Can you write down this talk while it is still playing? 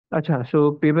अच्छा,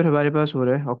 so paper हमारे पास हो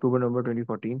रहा है अक्टूबर नवंबर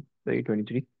 2014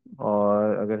 2023।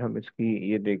 और अगर हम इसकी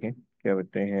ये देखें, क्या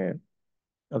बोलते हैं,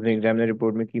 अपने एग्जामिनर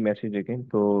रिपोर्ट में की मैसेज देखें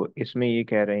तो इसमें ये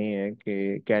कह रहे हैं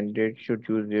कि candidate should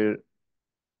choose there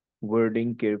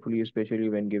wording carefully specially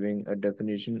when giving a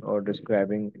definition और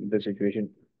डिस्क्राइबिंग द सिचुएशन।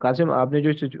 कासिम, आपने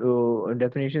जो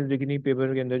डेफिनेशन लिखी थी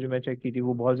पेपर के अंदर, जो मैं चेक की थी,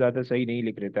 वो बहुत ज़्यादा सही नहीं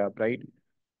लिख रहे थे आप, राइट?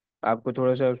 आपको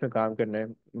थोड़ा सा उसमें काम करना है।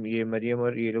 ये मरियम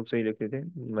और ये लोग सही लिख रहे थे,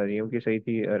 मरियम की सही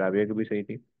थी, राबिया की भी सही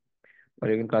थी। और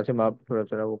लेकिन कासिम, आप थोड़ा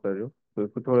सा वो कर रहे हो, तो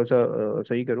इसको थोड़ा सा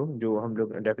सही करो। जो हम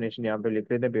लोग डेफिनेशन यहाँ पे लिख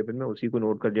रहे थे पेपर में, उसी को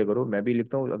नोट कर लिया करो। मैं भी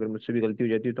लिखता हूँ, अगर मुझसे भी गलती हो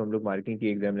जाती है तो हम लोग मार्किंग की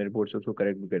एग्जामिनर रिपोर्ट से उसको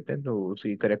करेक्ट भी करते हैं, तो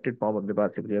उसी करेक्टेड फॉर्म अपने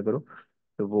पास लिख लिया करो।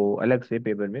 तो वो अलग से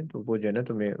पेपर में, तो वो जो है ना,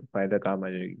 तुम्हें फायदा काम आ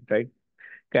जाएगी, right?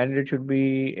 Candidate should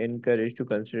be encouraged to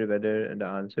consider whether the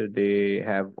answer they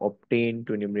have obtained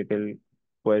to numerical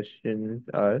questions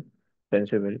are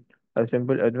sensible. A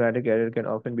simple arithmetic error can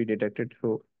often be detected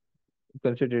through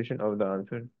consideration of the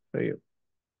answer. सही है।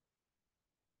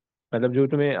 मतलब जो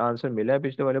तुम्हें answer मिला है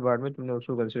पिछले वाले part में, तुमने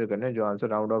उसको कंसिडर करना है। जो आंसर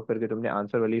राउंड ऑफ करके तुमने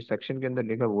आंसर वाली सेक्शन के अंदर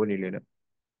लिखा, वो नहीं लेना।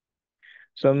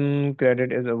 Some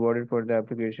credit is awarded for the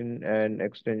application and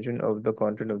extension of the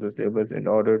content of the syllabus. In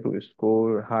order to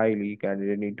score highly,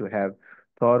 candidates need to have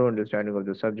thorough understanding of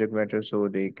the subject matter so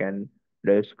they can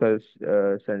discuss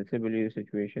sensibly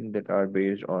situations that are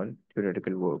based on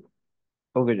theoretical work.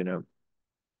 Okay, जनाब,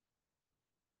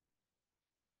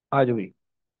 आज भाई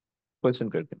question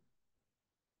करते हैं।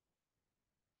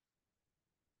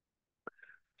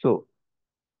 सो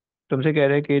तुमसे कह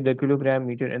रहे हैं कि the kilogram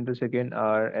metre and the second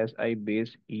R S I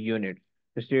base unit,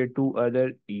 इसलिए to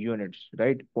other units,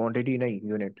 right? Quantity नहीं,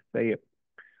 यूनिट, सही है।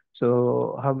 सो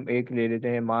हम एक ले लेते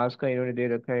हैं, मास का इन्होंने दे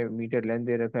रखा है, मीटर लेंथ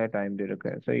दे रखा है, टाइम दे रखा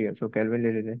है, सही है। सो केल्विन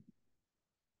ले लेते हैं।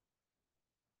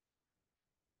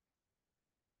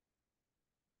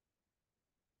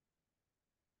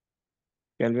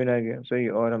 केल्विन आ गया, सही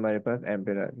है। और हमारे पास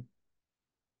एम्पेयर आ गया,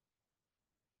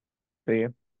 सही है।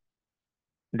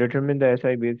 Determine the S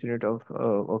I base unit of,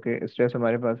 okay, stress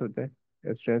हमारे पास होता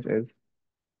है, stress is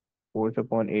force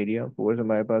upon area. Force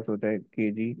हमारे पास होता है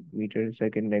KG metre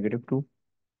second negative two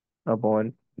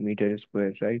upon metre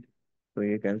square, right? तो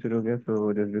ये कैंसिल हो गया,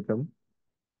 so this become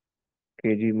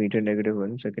KG metre negative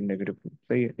one second negative to,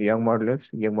 सही है। यंग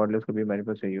मॉडुलस का भी हमारे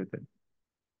पास सही होता है,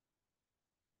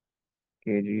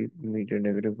 KG metre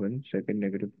negative one second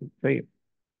negative to, सही है।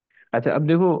 अच्छा, अब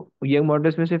देखो, यंग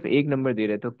मॉडल्स में सिर्फ एक नंबर दे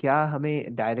रहे हैं, तो क्या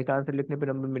हमें डायरेक्ट आंसर लिखने पे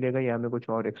नंबर मिलेगा या हमें कुछ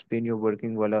और एक्सप्लेन योर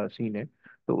वर्किंग वाला सीन है?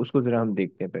 तो उसको जरा हम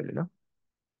देखते हैं पहले ना,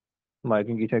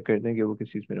 मार्किंग की चेक करते हैं कि वो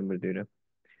किस चीज़ में नंबर दे रहा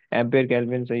है। एम्पेयर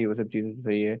केल्विन सही है, वो सब चीज़ें तो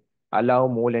सही है। Allow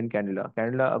mole and candela,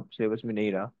 candela अब सिलेबस में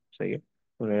नहीं रहा, सही है,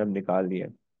 उन्होंने हम निकाल दिया।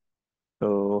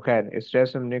 तो खैर,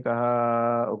 स्ट्रेस हमने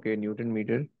कहा, ओके, न्यूटन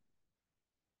मीटर।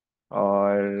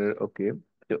 और ओके,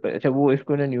 तो अच्छा, वो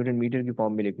इसको ना न्यूटन मीटर की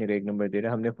फॉर्म में लिखने का एक नंबर दे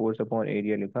रहा है। हमने फोर्स अपॉन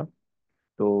एरिया लिखा।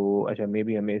 तो अच्छा, मे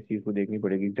भी हमें इस चीज़ को देखनी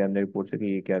पड़ेगी एग्जामिनर रिपोर्ट से कि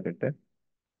ये क्या करता है।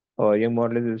 और यंग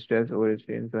मॉडल स्ट्रेस और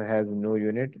strain has no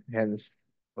unit hence.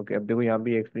 Okay, अब देखो यहाँ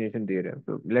पे एक्सप्लेनेशन दे रहे हैं,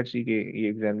 तो लेट्स सी कि ये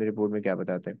एग्जामिनर रिपोर्ट में क्या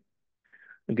बताते हैं।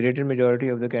 Greater majority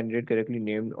of the candidate correctly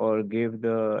named or gave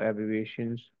the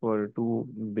abbreviations for two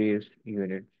base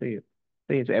units, सही है।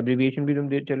 सही है, तो एब्रीविएशन भी तुम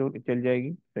दे चलो, चल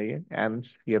जाएगी, सही है।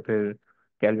 एम्स या फिर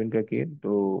कैल्विन का के,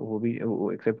 तो वो भी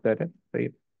वो एक्सेप्ट कर रहे हैं, सही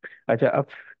है। अच्छा,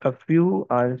 a few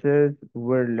answers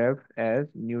were left as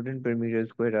Newton per meter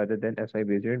square rather than SI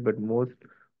base unit, but most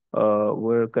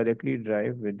were correctly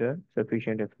derived with the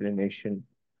sufficient explanation.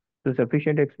 तो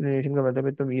सफिशिएंट एक्सप्लेनेशन का मतलब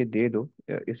है तुम ये दे दो,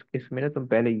 इसमें ना तुम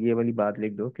पहले ये वाली बात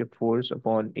लिख दो कि force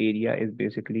upon area is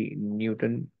basically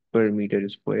Newton पर metre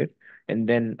square. And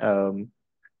then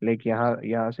like यहाँ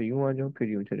यहाँ से यूं आ जाओ, फिर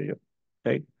यूं चले जाओ,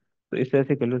 राइट? तो इस तरह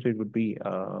से कर लो, so it would be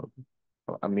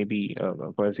may be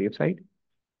for safe side,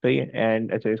 सही है।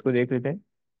 एंड अच्छा, इसको देख लेते हैं।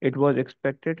 It was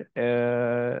expected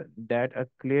that a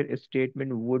clear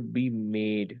statement would be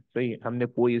made, सही है। हमने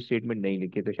कोई स्टेटमेंट नहीं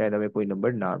लिखी, तो शायद हमें कोई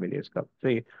नंबर ना मिले इसका,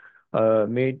 सही है।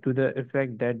 Made to the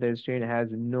effect that the strain has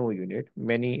no unit.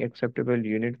 Many acceptable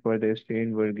unit for the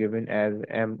strain were given as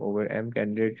m over m.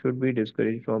 Candidate should be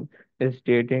discouraged from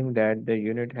stating that the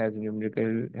unit has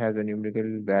a numerical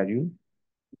value.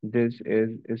 This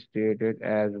is stated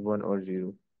as one or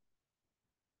zero.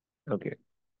 Okay,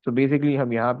 तो basically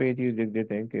हम यहाँ पे ये चीज लिख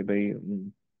देते हैं कि भाई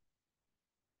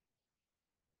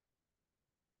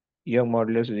young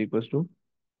modulus is equal to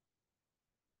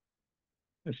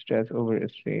stress over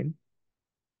strain,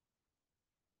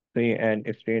 सही,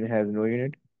 and strain has no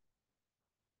unit.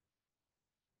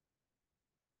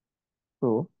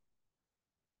 तो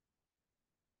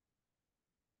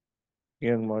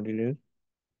young modulus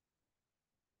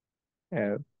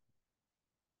have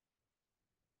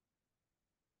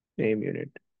same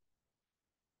unit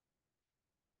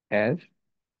as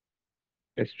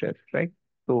stress, right.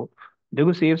 तो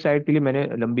देखो सेफ साइड के लिए मैंने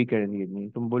लंबी कर दी इतनी,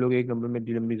 तुम बोलोगे एक नंबर में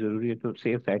इतनी लंबी जरूरी है, तो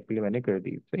सेफ साइड के लिए मैंने कर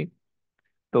दी, सही।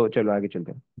 तो चलो आगे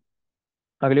चलते हैं।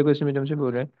 अगले क्वेश्चन में तुमसे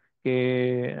बोल रहे हैं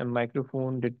कि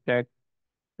microphone detect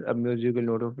a musical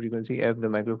note of frequency if the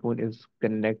microphone is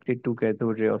connected to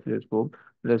cathode ray oscilloscope.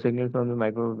 The signal from the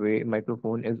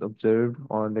microphone is observed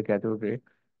on the cathode ray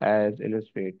as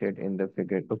illustrated in the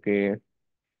figure. Okay.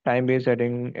 Time-based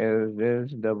setting is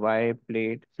this. The Y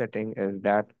plate setting is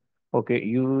that. Okay.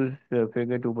 Use the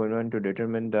figure 2.1 to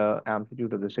determine the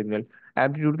amplitude of the signal.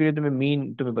 Amplitude के लिए तुम्हें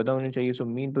mean तुम्हें पता होना चाहिए, so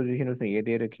mean position उसने ये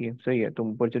दे रखी है, सही है।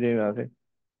 तुम ऊपर चले जाओ यहाँ से।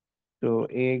 तो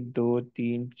 1 2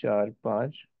 3 4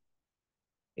 5,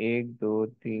 1 2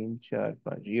 3 4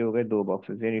 5, ये हो गए दो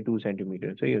बॉक्सेस, यानी 2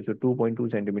 सेंटीमीटर, सही है। तो 2.2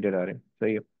 सेंटीमीटर आ रहे हैं,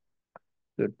 सही है।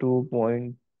 तो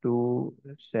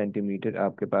 2.2 सेंटीमीटर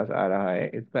आपके पास आ रहा है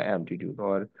इसका एम्पलीट्यूड।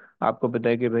 और आपको पता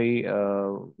है कि भाई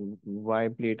वाई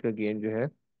प्लेट का गेन जो है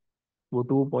वो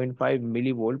 2.5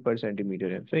 मिली वोल्ट पर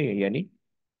सेंटीमीटर है, सही है। यानी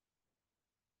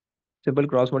सिंपल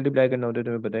क्रॉस मल्टीप्लाई करना होता है,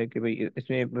 तुम्हें पता है कि भाई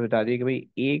इसमें बता दिया कि भाई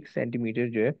 1 सेंटीमीटर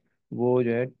जो है वो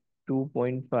जो है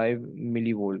 2.5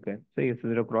 मिली वोल्ट का है, सही है। तो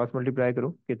जरा क्रॉस मल्टीप्लाई करो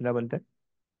कितना बनता है।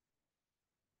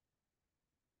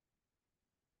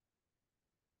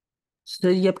 सर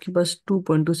ये आपके पास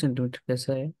 2.2 सेंटीमीटर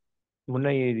कैसा है? मुन्ना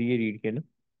ये रीड किया ना।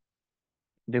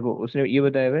 देखो उसने ये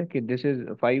बताया हुआ है कि this is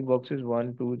 5 boxes,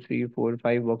 1 2 3 4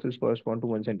 5 boxes correspond to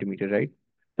 1 centimetre, right.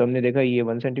 तो हमने देखा ये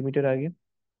 1 सेंटीमीटर आ गया,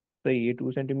 तो ये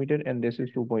 2 सेंटीमीटर एंड दिस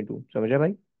इज 2.2, समझा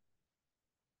भाई।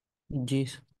 जी।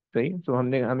 सही। तो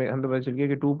हमने हमें हमें पता चल गया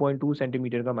कि 2.2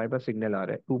 सेंटीमीटर का हमारे पास सिग्नल आ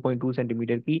रहा है, 2.2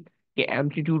 सेंटीमीटर की के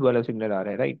एम्पलीट्यूड वाला सिग्नल आ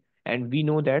रहा है, right. And we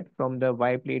know that from the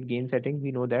Y plate gain setting,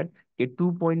 we know that कि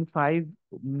 2.5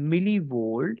 मिली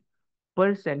वोल्ट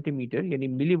पर सेंटीमीटर, यानी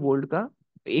मिली वोल्ट का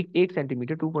एक एक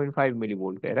सेंटीमीटर 2.5 मिली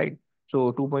वोल्ट का है, राइट।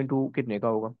 सो 2.2 कितने का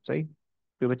होगा, सही।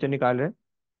 तो बच्चा निकाल रहे हैं।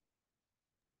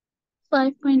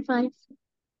 5.5।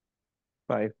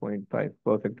 5.5,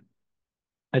 परफेक्ट।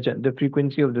 अच्छा, the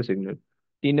frequency of the signal,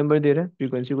 3 number दे रहा है।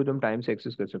 फ्रीक्वेंसी को तुम टाइम से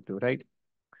एक्सेस कर सकते हो, राइट।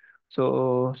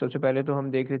 सो सबसे पहले तो हम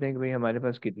देख लेते हैं कि भाई हमारे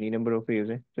पास कितनी नंबर ऑफ वेव्स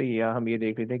हैं, तो या हम ये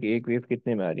देख लेते हैं कि एक वेव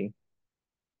कितने में आ रही है।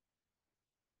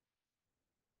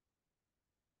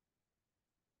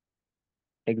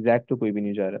 एग्जैक्ट तो कोई भी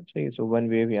नहीं जा रहा, सही है। सो वन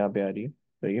वेव यहाँ पे आ रही है,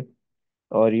 सही है।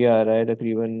 और ये आ रहा है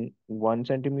तकरीबन 1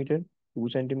 सेंटीमीटर, 2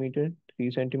 सेंटीमीटर, 3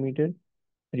 सेंटीमीटर,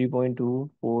 3.2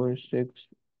 4 6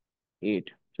 8,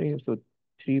 सही है। सो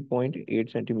 3.8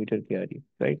 सेंटीमीटर की आ रही है,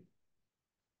 राइट।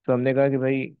 तो हमने कहा कि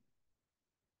भाई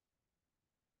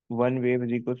one wave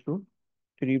is equal to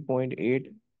 3.8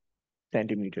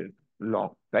 centimetre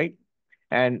long, right.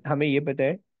 And हमें ये पता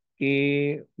है कि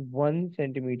 1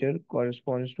 centimetre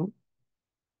corresponds to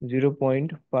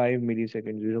 0.5 milli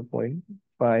second,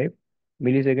 0.5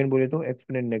 milli second बोले तो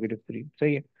एक्सपोनेंट -3,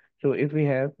 सही है। सो इफ वी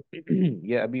हैव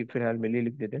या अभी फिलहाल मिली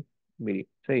लिख देते हैं, मिली,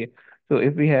 सही है। So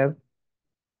if we have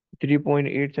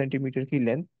 3.8 centimetre की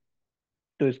लेंथ,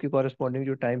 तो इसके कॉरस्पॉन्डिंग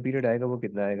जो टाइम पीरियड आएगा वो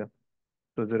कितना आएगा,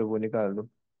 तो जरा वो निकाल दो।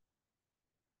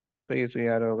 तो ये सही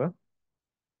आ रहा होगा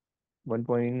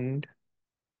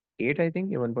 1.8 आई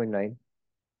थिंक, या 1.9,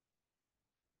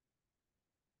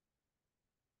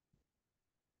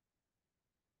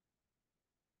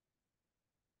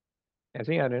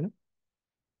 ऐसे ही आ रहे हैं ना।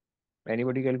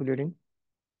 Anybody calculating.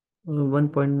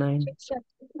 1.9। शिक्षा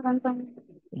 1.9।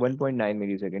 1.9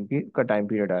 मिली सेकेंड की का टाइम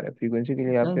पीरियड आ रहा है। फ्रीक्वेंसी के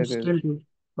लिए आप क्या कर। Still to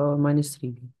power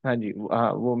 -3। हाँ जी,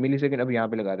 हाँ वो मिली सेकेंड अब यहाँ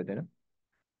पे लगा देते हैं ना।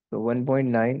 तो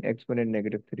 1.9 एक्सपोनेंट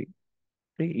 -3,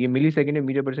 ठीक। ये मिली सेकेंड है,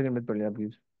 मीटर पर सेकेंड मत पढ़ लेना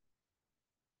प्लीज।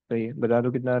 सही है, बता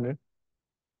दो कितना आ रहा है।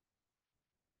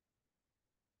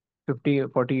 50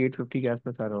 48 50 के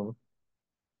आसपास आ रहा होगा,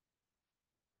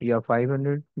 या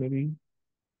 500 मे बी।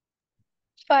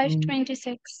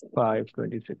 526।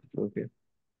 526, ओके।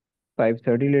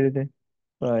 530 ले लेते हैं।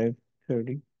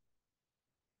 530।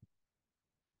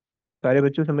 सारे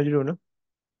बच्चों समझ रहे हो ना।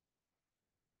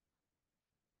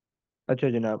 अच्छा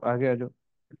जनाब आगे आ जाओ।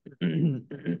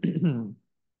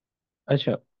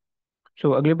 अच्छा,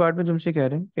 सो अगले पार्ट में तुमसे कह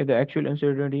रहे हैं कि the actual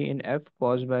uncertainty in F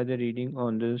caused by the reading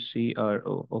on the C R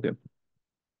O. Okay,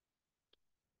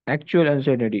 actual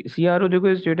uncertainty C R O, देखो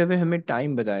इस डेटा पे हमें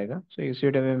टाइम बताएगा, सो इस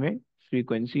डेटा पे हमें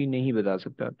फ्रीक्वेंसी नहीं बता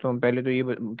सकता। तो हम पहले तो ये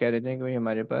कह देते हैं कि भाई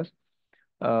हमारे पास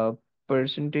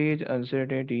percentage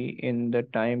uncertainty in the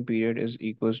time period is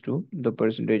equals to the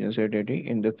percentage uncertainty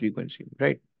in the frequency,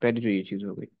 right. पहले तो ये चीज़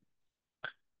हो गई।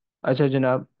 अच्छा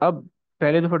जनाब, अब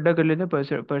पहले तो फड्डा कर लेते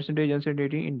हैं percentage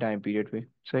uncertainty in time period पे,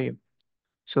 सही है।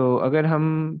 अगर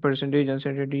हम परसेंटेज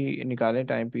अनसर्टेनिटी निकालें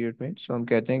टाइम पीरियड में, सो हम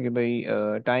कहते हैं कि भाई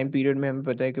टाइम पीरियड में हमें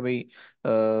पता है कि भाई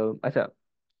अच्छा,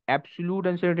 एब्सोल्यूट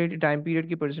अनसर्टेनिटी टाइम पीरियड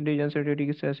की परसेंटेज अनसर्टेनिटी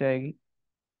किस तरह से आएगी?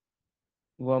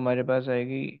 वो हमारे पास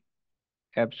आएगी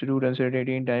absolute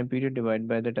uncertainty in time period divide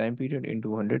by the time period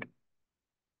into 100।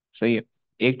 सही है।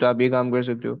 एक तो आप ये काम कर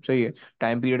सकते हो, सही है।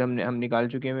 टाइम पीरियड हम निकाल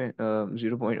चुके हैं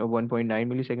 0.1.9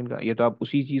 मिली सेकंड का, या तो आप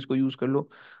उसी चीज़ को यूज़ कर लो,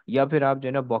 या फिर आप जो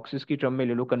है ना बॉक्सेस की टर्म में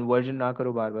ले लो, कन्वर्जन ना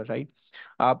करो बार बार, राइट।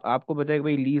 आपको पता है कि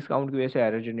भाई लीस्ट काउंट की वजह से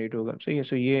एरर जनरेट होगा, सही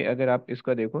है। ये अगर आप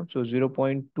इसका देखो,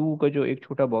 0.2 का जो एक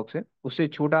छोटा बॉक्स है, उससे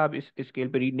छोटा आप इस स्केल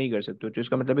पे रीड नहीं कर सकते हो, तो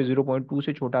इसका मतलब है 0.2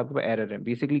 से छोटा आपके पास एरर है।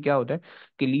 बेसिकली क्या होता है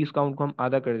कि लीस्ट काउंट को हम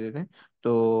आधा कर देते हैं,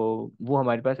 तो वो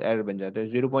हमारे पास एरर बन जाता है।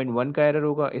 0.1 का एरर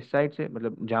होगा इस साइड से,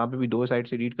 मतलब जहाँ पे भी दो साइड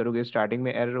से रीड करोगे, स्टार्टिंग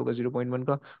में एरर होगा 0.1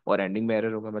 का, और एंडिंग में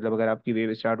एरर होगा, मतलब अगर आपकी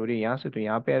वेव स्टार्ट हो रही है यहाँ से, तो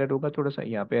यहाँ पे एरर होगा थोड़ा सा,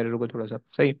 यहाँ पे एरर होगा थोड़ा सा,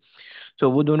 सही।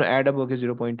 वो दोनों ऐड अप होकर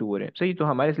 0.2 हो रहे हैं, सही। तो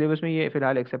हमारे सिलेबस में ये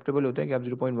फिलहाल एक्सेप्टेबल होता है कि आप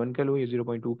 0.1 का लो या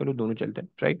 0.2 का लो, दोनों चलते हैं,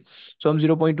 राइट। हम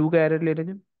 0.2 का एरर ले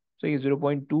रहे थे। ये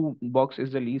 0.2 box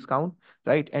is the least count,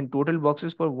 right? And total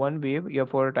boxes for one wave या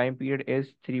for a time period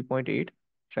is 3.8,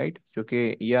 right? जो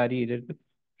कि ये आ रही है इधर पे,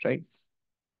 राइट।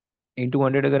 इंटू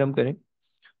 100 अगर हम करें,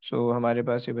 हमारे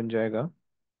पास ये बन जाएगा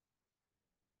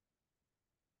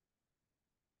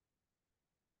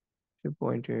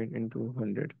 3.8 इंटू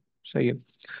 100, सही है।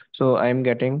 I am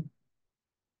getting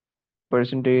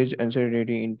percentage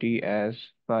uncertainty in T as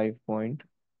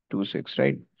 5.26,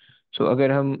 right.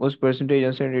 अगर हम उस परसेंटेज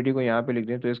अनसर्टेनिटी को यहाँ पे लिख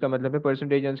दें, तो इसका मतलब है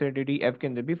परसेंटेज अनसर्टेनिटी एफ के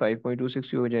अंदर भी 5.26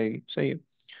 की हो जाएगी, सही है।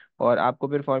 और आपको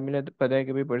फिर फॉर्मूला पता है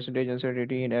कि भाई percentage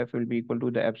uncertainty in F will be equal to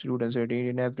the absolute uncertainty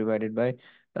in F divided by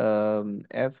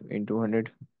F into 100,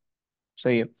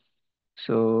 सही है।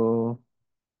 सो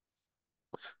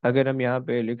अगर हम यहाँ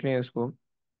पे लिख लें इसको,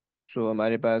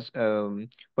 हमारे पास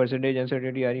परसेंटेज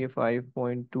अनसर्टेनिटी आ रही है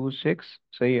 5.26,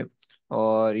 सही है।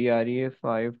 और ये आ रही है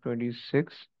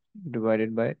 526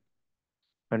 divided by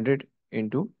 100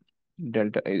 into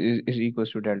delta is equal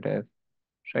to delta F,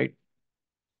 right.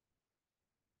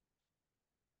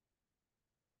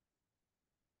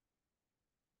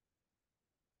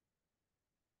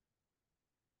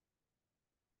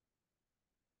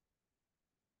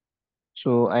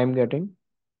 I am getting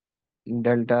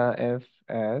delta F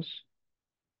as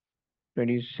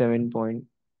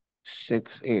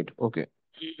 27.68, okay.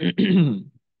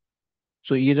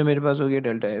 ये तो मेरे पास हो गया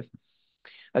डेल्टा एफ।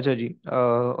 अच्छा जी,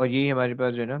 और यही हमारे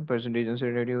पास जो है ना परसेंटेज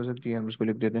अनसर्टेनिटी हो सकती है, हम इसको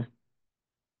लिख देते हैं,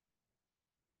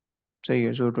 सही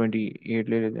है। 28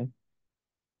 ले लेते हैं।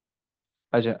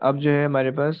 अच्छा, अब जो है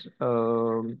हमारे पास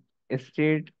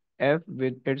state F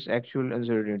with its actual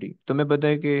uncertainty. तुम्हें पता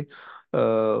है कि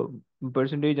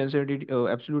परसेंटेज अनसर्टेनिटी,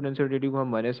 एब्सोल्यूट अनसर्टेनिटी को हम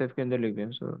माइनस एफ के अंदर लिख दें,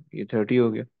 ये 30 हो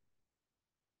गया,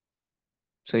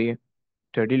 सही है।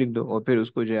 30 लिख दो, और फिर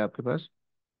उसको जो है आपके पास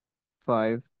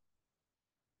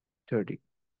 530,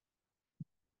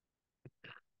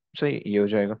 सही है, ये हो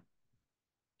जाएगा।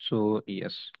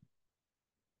 यस,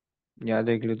 यहाँ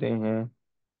देख लेते हैं।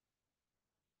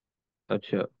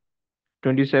 अच्छा,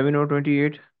 27 और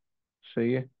 28,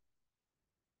 सही है।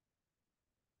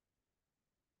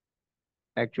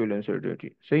 एक्चुअल अनसर्टेनिटी,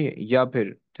 सही है। या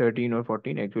फिर 13 और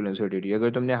 14 एक्चुअल अनसर्टेनिटी।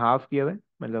 अगर तुमने हाफ किया हुआ है,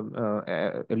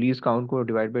 मतलब लीस्ट काउंट को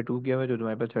डिवाइड बाई 2 किया हुआ है, तो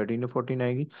तुम्हारे पास 13 और 14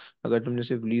 आएगी। अगर तुमने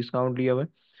सिर्फ लीस्ट काउंट लिया हुआ है,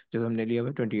 जो हमने लिया हुआ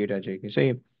है, 28 आ जाएगी, सही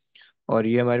है। और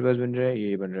ये हमारे पास बन रहा है,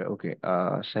 ये बन रहा है, ओके।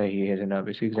 सही है जनाब।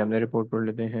 इसकी एग्जामिनर रिपोर्ट पढ़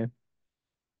लेते हैं।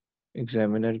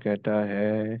 एग्जामिनर कहता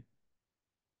है,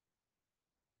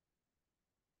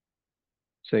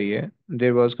 सही है।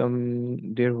 There was come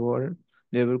there were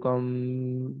There were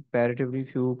comparatively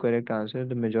few correct answers.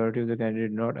 The majority of the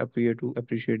candidates did not appear to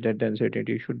appreciate that the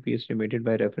uncertainty should be estimated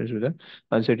by reference to the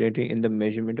uncertainty in the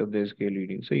measurement of the scale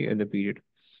reading. So, in the period.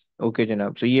 Okay,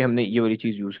 जनाब। ये हमने ये वाली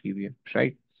चीज़ use की हुई है,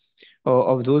 right?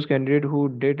 Of those candidates who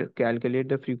did calculate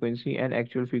the frequency and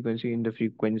actual frequency in the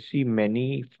frequency,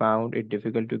 many found it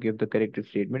difficult to give the correct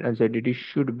statement. Uncertainty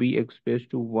should be expressed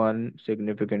to one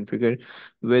significant figure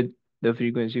with the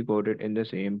frequency quoted in the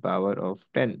same power of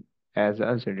 10 as the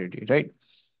uncertainty, right?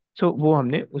 वो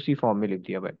हमने उसी form में लिख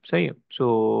दिया भाई, सही है।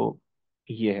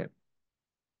 ये है।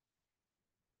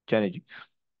 चले जी।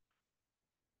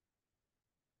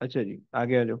 अच्छा जी,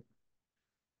 आगे आ जाओ।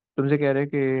 तुमसे कह रहे हैं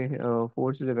कि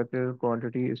force is a vector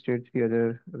quantity states की अदर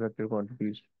वेक्टर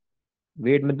क्वांटिटीज।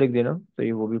 वेट मत लिख देना,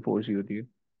 सही, वो भी फोर्स ही होती है।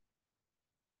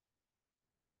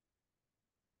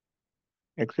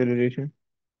 एक्सेलरेशन,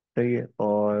 सही है।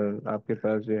 और आपके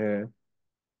पास जो है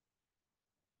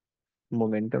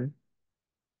मोमेंटम,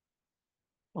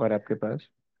 और आपके पास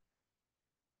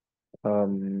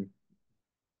अम,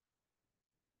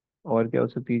 और क्या हो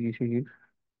सकती है तीसरी चीज?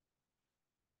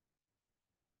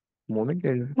 मोमेंट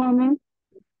ले लीजिए, मोमेंट।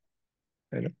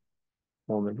 है ना,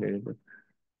 मोमेंट ले लीजिए।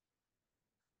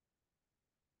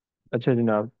 अच्छा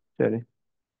जनाब, चलिए।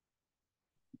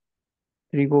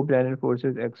 Three co-planar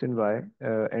forces X and Y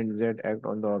and Z act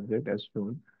on the object as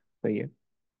shown. सही है।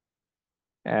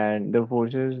 And the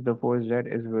force Z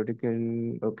is vertical,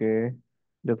 okay.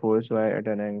 The force Y at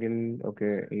an angle,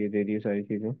 okay. ये दे दी सारी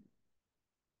चीजें।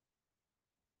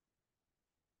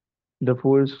 The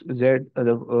force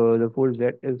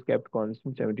Z is kept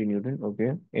constant 70 Newton,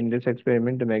 okay. In this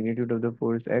experiment, the magnitude of the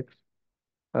force X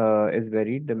is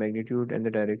varied. The magnitude and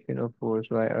the direction of force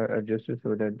Y are adjusted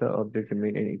so that the object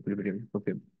remain in equilibrium,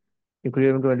 okay.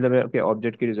 Equilibrium का मतलब है कि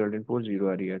object की resultant force zero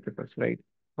आ रही है आपके पास, right.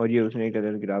 और ये उसने एक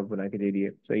अदर ग्राफ बना के दे दिए,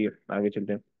 सही है। आगे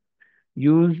चलते हैं।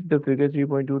 Use the figure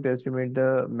 3.2 to estimate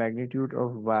the magnitude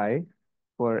of Y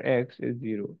for x is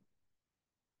zero.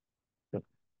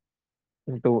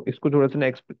 तो इसको थोड़ा सा ना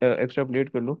एक्स्ट्रापोलेट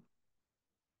कर लो,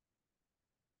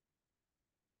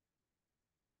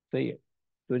 सही है।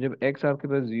 तो जब एक्स आपके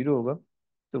पास जीरो होगा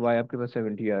तो वाई आपके पास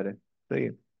 70 आ रहा है, सही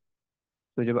है।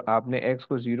 तो जब आपने एक्स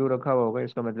को जीरो रखा हुआ होगा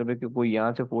इसका मतलब है कि कोई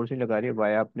यहाँ से फोर्स नहीं लगा रही है,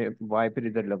 वाई आपने वाई फिर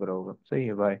इधर लग रहा होगा, सही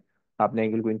है। वाई आपने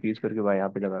एंगल को इंक्रीज करके वाई यहाँ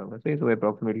पे लगाया होगा, सही। तो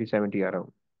अप्रोक्सीमेटली 70 आ रहा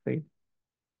होगा, सही।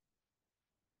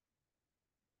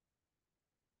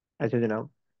 अच्छा जनाब,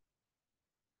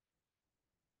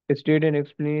 state and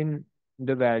explain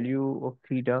the value of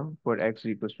theta for x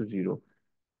equals to zero.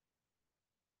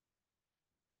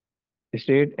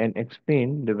 State and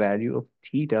explain the value of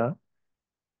theta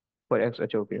for x,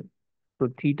 अच्छा ओके। तो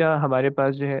थीटा हमारे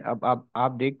पास जो है, अब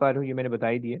आप देख पा रहे हो, ये मैंने बता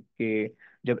ही दिया कि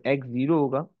जब x जीरो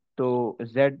होगा तो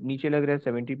z नीचे लग रहा है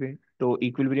 70 पे, तो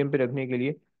इक्विलिब्रियम पे रखने के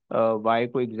लिए y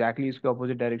को एग्जैक्टली इसके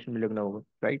ऑपोजिट डायरेक्शन में लगना होगा,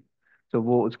 राइट। तो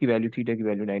वो उसकी वैल्यू, थीटा की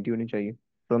वैल्यू 90 होनी चाहिए।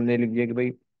 तो हमने लिख दिया कि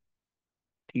भाई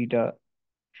थीटा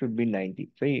शुड बी 90,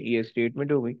 सही है। ये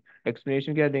स्टेटमेंट हो गई।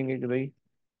 एक्सप्लेनेशन क्या देंगे कि भाई,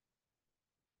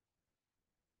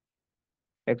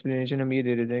 एक्सप्लेनेशन हम ये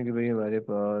दे देते हैं कि भाई हमारे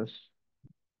पास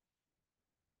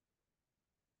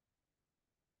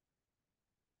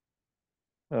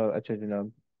अच्छा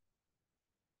जनाब,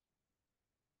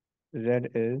 z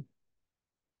is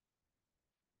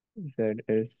z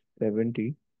is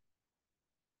 70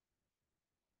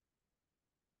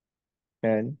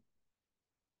 and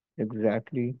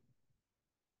exactly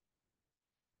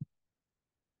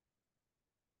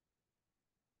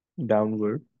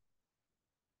downward,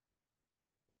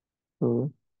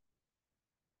 so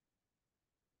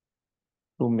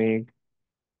to make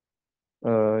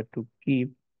to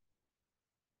keep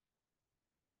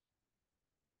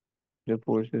the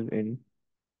forces in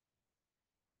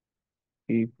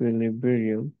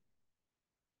equilibrium,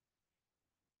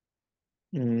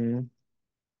 mm,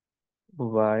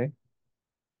 y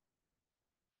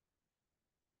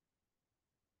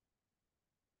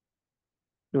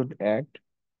should act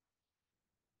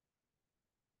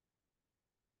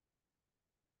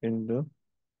in the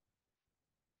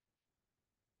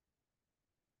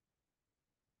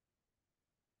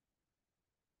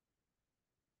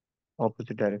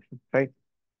opposite direction, right।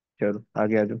 चलो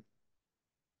आगे आ जाओ।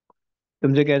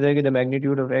 तुमसे कहता है कि the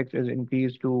magnitude of x is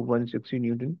increase to 160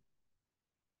 Newton.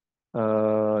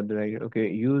 Okay,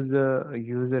 use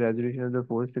the resolution of the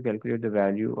force to calculate the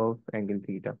value of angle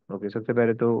theta। Okay, सबसे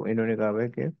पहले तो इन्होंने कहा है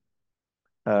कि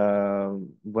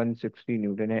 160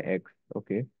 न्यूटन है एक्स,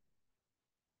 ओके।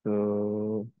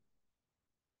 तो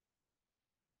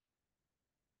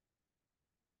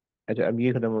अच्छा, अब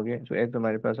ये खत्म हो गया, तो एक्स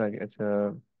हमारे पास आ गया,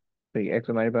 अच्छा सही, एक्स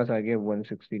हमारे पास आ गया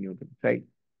 160 न्यूटन, राइट।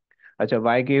 अच्छा,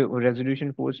 वाई के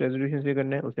रेजोल्यूशन, फोर्स रेजोल्यूशन से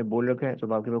करना है, उसने बोल रखा है, तो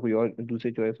आपके पास कोई और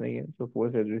दूसरी चॉइस नहीं है। तो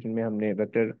फोर्स रेजोल्यूशन में हमने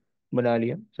वेक्टर बना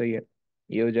लिया, सही है।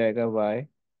 ये हो जाएगा वाई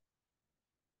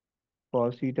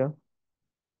कॉस थीटा,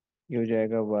 ये हो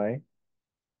जाएगा वाई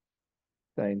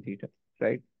साइन थीटा,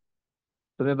 राइट।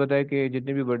 तुम्हें पता है कि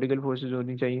जितनी भी वर्टिकल फोर्सेज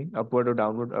होनी चाहिए, अपवर्ड और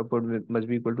downward, upward must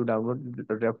be equal to downward,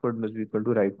 leftward must be equal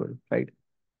to rightward, right.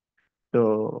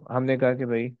 तो हमने कहा कि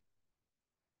भाई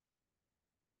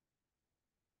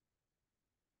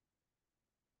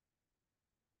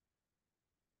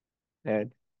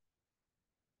at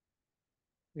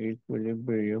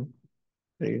equilibrium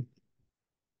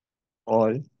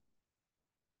all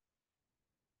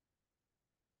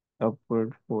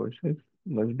upward forces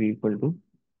must be equal to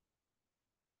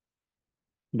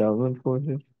downward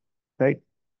forces, right.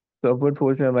 तो अपवर्ड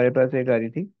फोर्स में हमारे पास एक आ रही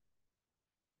थी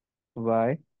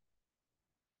y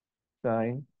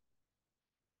sine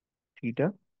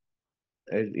theta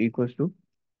is equal to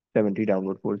 70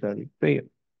 downward force आ गई, सही है।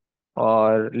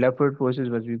 और leftward forces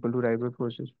must be equal to rightward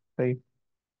forces, सही।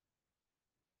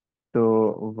 तो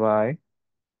y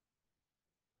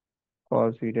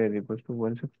cos theta is equal to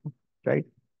 160,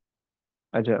 right.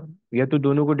 अच्छा, या तो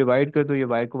दोनों को डिवाइड कर दो या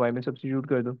y को y में सब्स्टिट्यूट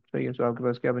कर दो, सही है। तो आपके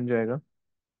पास क्या बन जाएगा,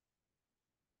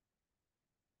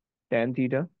 tan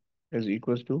theta is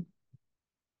equal to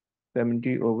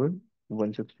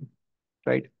 70/160,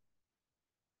 right.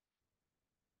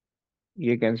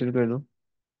 ये कैंसिल कर दो,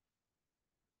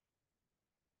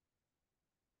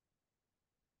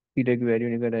 थीटा की वैल्यू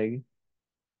निकल आएगी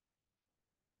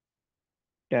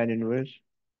tan इनवर्स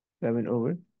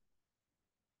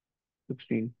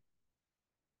 7/16।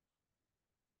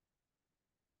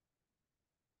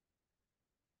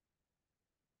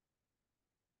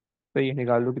 सही है,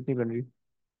 निकाल लो कितनी बन रही है।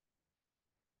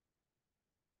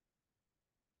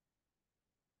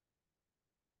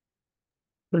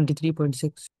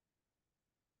 23.6।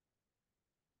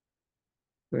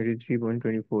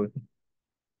 23.24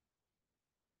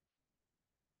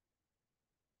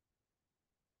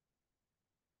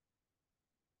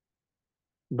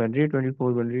 बन रही है,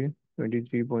 24 बन रही है।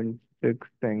 23.6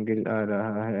 एंगल आ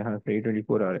रहा है, हाँ सही,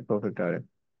 24 आ रहा है, परफेक्ट आ रहा है।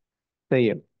 सही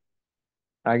है।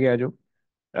 आगे आ जाओ।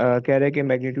 कह रहा है कि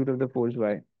magnitude of the force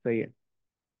Y, सही है।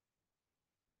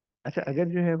 अच्छा, अगर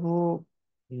जो है वो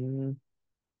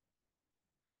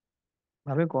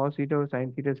हमें कॉस थीटा और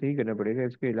साइन थीटा सही करना पड़ेगा,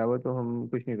 इसके अलावा तो हम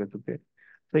कुछ नहीं कर सकते।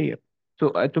 सही है।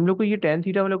 तो तुम लोग को ये tan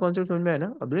थीटा वाला कॉन्सेप्ट समझ में आया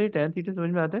ना, अब ये tan थीटा समझ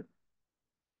में आता है।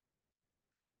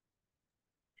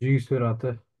 जी सर आता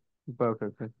है।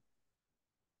 परफेक्ट है।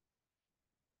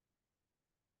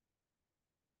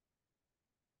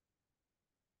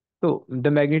 तो the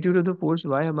magnitude of the force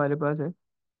Y हमारे पास है,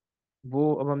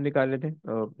 वो अब हम निकाल लेते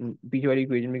हैं। पीछे वाली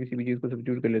इक्वेशन में किसी भी चीज़ को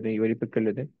सब्स्टिट्यूट कर लेते हैं, ये वाली पिक कर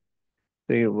लेते हैं।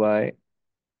 तो ये Y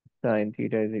sine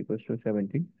theta is equal to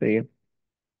 70, सही है।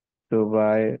 तो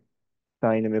वाई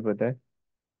साइन हमें पता है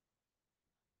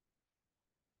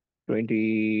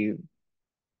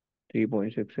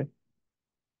 23.6 है।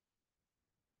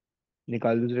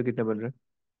 निकाल दूसरा कितना बन रहा है।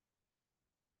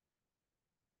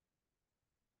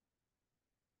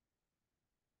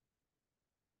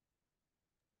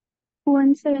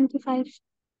 175।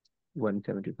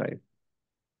 175।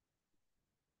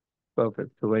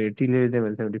 परफेक्ट। तो 180 ले लेते हैं,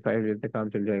 175 ले लेते हैं, काम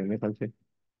चल जाएगा मेरे ख्याल से।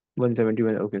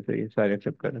 171, ओके सही है, सारे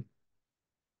एक्सेप्ट कर रहे हैं।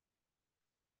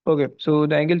 Okay, so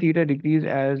the angle theta decrease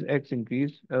as x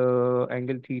increase.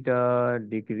 Angle theta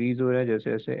decrease हो रहा है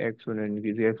जैसे जैसे एक्स होना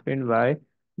increase. Explain why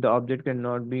the object can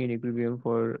not be in equilibrium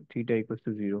for theta equals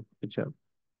to zero. अच्छा,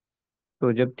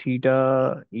 तो जब थीटा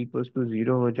इक्वल्स टू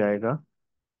जीरो हो जाएगा,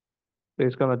 तो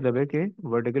इसका मतलब है कि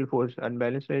वर्टिकल फोर्स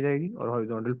अनबैलेंस रह जाएगी और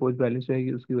हॉरिजॉन्टल फोर्स बैलेंस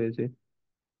रहेगी उसकी वजह से।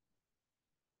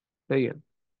 सही है।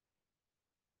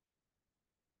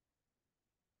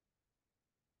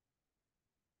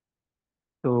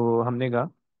 तो हमने कहा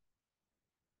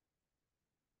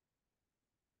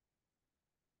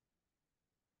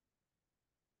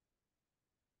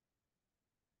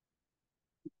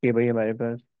कि भाई हमारे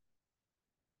पास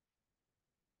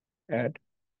at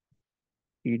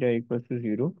theta equals to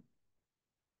zero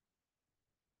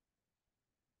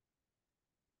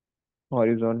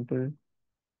horizontal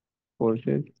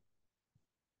forces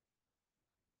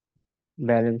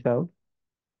balance out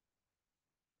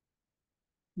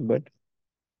but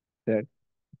that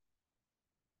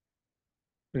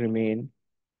remain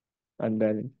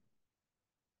unbalance.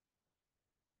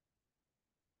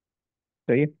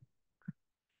 सही है।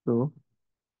 तो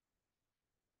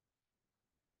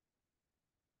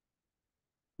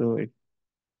it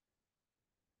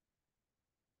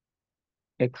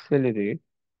accelerate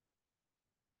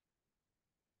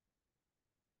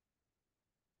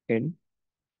in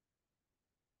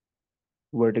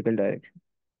vertical direction.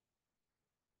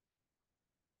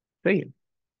 सही है।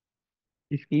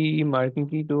 इसकी मार्किंग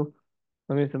की तो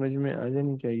हमें समझ में आ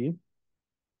जानी चाहिए।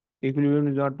 Equilibrium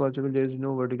is not possible, there is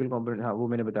no vertical component, हाँ वो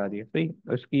मैंने बता दिया। सही।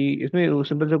 उसकी इसमें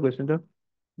सिंपल सा क्वेश्चन था,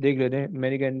 देख लेते हैं।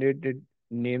 Many candidate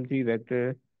name three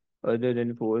vector other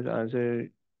than force, answer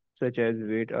such as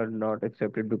weight are not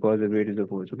accepted because the weight is a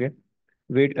force. Okay,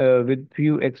 weight, with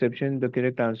few exceptions, the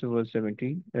correct answer was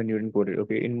 70 Newton quoted.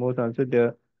 Okay, in most answers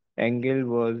the angle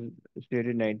was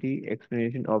stated 90.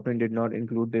 Explanation often did not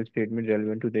include the statement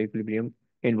relevant to the equilibrium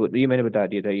in both। ये मैंने बता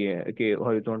दिया था, ये है कि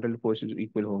horizontal forces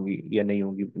equal होंगी या नहीं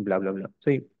होंगी, ब्ला ब्ला ब्ला।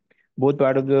 सही। both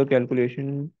part of the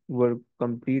calculation were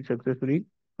completed successfully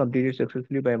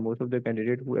by most of the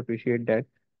candidates who appreciate that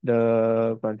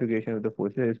the configuration of the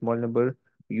forces. A small number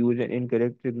use an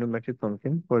incorrect trigonometric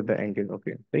function for the angle।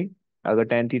 Okay, सही। अगर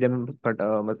tan theta में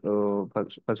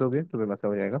फंसोगे तो फिर मसला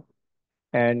हो जाएगा।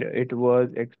 And it was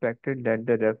expected that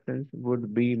the reference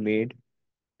would be made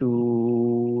to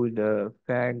the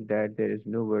fact that there is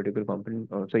no vertical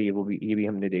component। सही है, वो भी, ये भी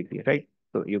हमने देख लिया, राइट।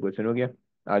 तो ये क्वेश्चन हो गया।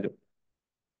 आ जाओ,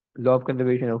 law of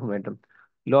conservation of momentum.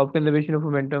 Law of conservation of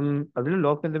momentum, अभी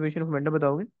law of conservation of momentum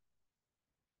बताओगे?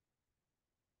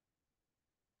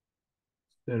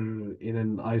 Then in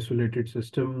an isolated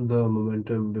system, the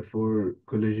momentum before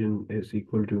collision is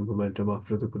equal to momentum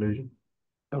after the collision.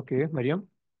 Okay Maryam,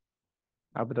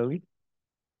 आप बताओगी?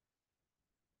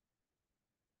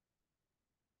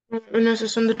 In a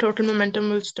system, the total momentum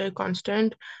will stay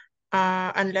constant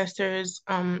unless there is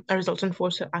a resultant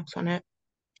force that acts on it.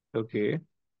 Okay,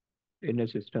 in a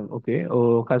system, okay.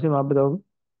 और कासिम आप बताओगे?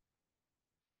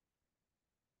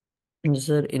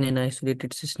 Sir, in an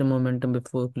isolated system, momentum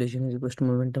before collision is equal to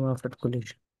momentum after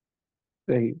collision.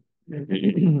 सही।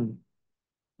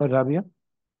 और Rabia?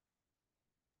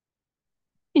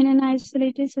 In an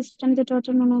isolated system, the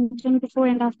total momentum before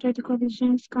and after the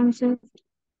collision is conserved.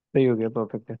 सही हो गया,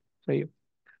 perfect है, सही है।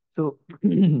 तो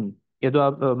ये तो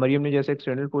आप मरियम ने जैसे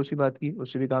एक्सटर्नल फोर्स की बात की,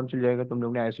 उससे भी काम चल जाएगा। तुम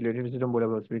लोग ने आइसोलेटेड सिस्टम बोला,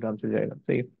 उससे भी काम चल जाएगा,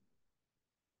 सही है।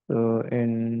 तो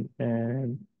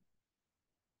in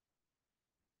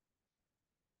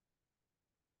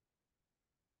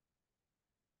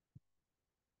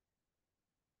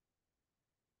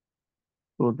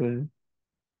total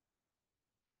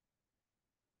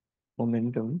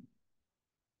momentum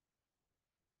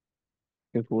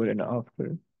before and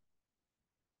after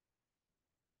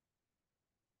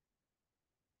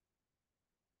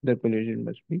the collision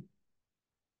must be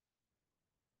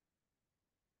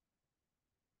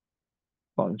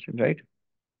constant, right?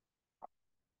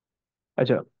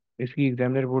 अच्छा, इसकी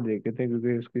एग्जामिनर रिपोर्ट देख लेते हैं,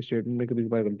 क्योंकि इसकी स्टेटमेंट में कभी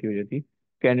कभार गलती हो जाती है।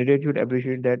 Candidate should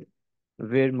appreciate that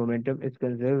where momentum is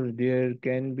conserved, there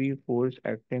can be force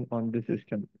acting on the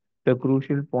system. The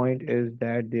crucial point is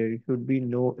that there should be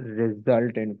no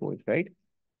resultant force, right?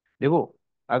 देखो,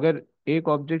 अगर एक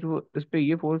ऑब्जेक्ट वो उस पे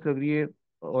ये फोर्स लग रही है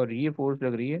और ये फोर्स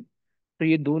लग रही है, तो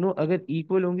ये दोनों अगर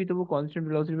इक्वल होंगी तो वो कांस्टेंट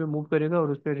वेलोसिटी में मूव करेगा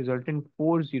और उस पर रिजल्टेंट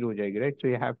फोर्स जीरो हो जाएगी, right? So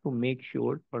you have to make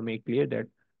sure और make clear that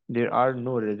there are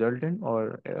no resultant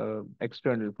और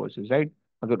एक्सटर्नल फोर्सेस, राइट?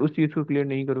 अगर उस चीज को क्लियर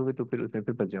नहीं करोगे तो फिर उसमें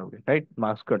फिर फंस जाओगे, राइट?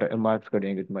 मार्क्स कट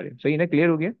जाएंगे तुम्हारे, सही ना? क्लियर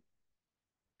हो गया?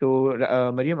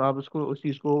 तो मरियम, आप उसको उस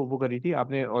चीज को वो करी थी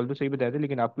आपने, ऑल तो सही बताया था,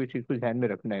 लेकिन आपको इस चीज को ध्यान में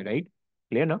रखना है, राइट?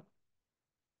 क्लियर ना?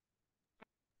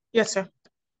 Yes, sir.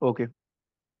 ओके।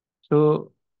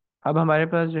 तो अब हमारे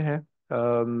पास जो है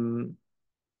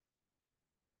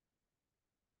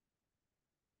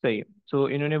सही है। सो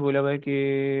इन्होंने बोला हुआ है कि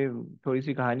थोड़ी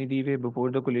सी कहानी दी हुई है।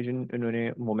 बिफोर द कोलिजन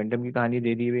इन्होंने मोमेंटम की कहानी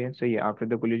दे दी हुई है, सही है। आफ्टर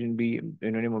द कोलिजन भी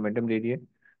इन्होंने मोमेंटम दे दिया है।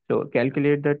 तो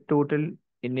calculate the total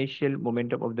initial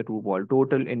momentum of the two ball,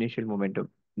 total initial momentum,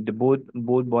 the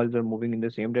both balls are moving in the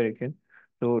same direction.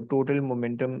 तो टोटल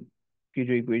मोमेंटम की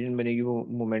जो इक्वेशन बनेगी वो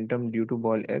momentum due to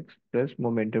ball x plus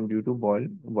momentum due to ball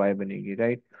Y बनेगी,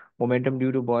 right? Momentum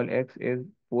due to ball x is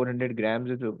 400 grams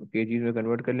है, तो KGs में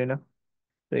convert कर लेना,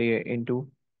 सही है, इंटू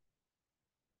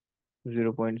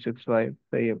 0.65,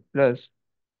 सही है, प्लस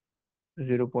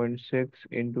 0.6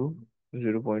 इंटू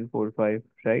 0.45,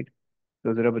 राइट?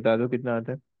 तो जरा बता दो कितना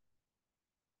आता है।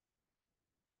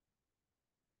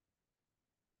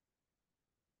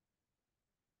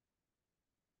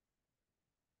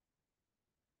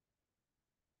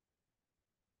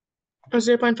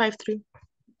 0.53.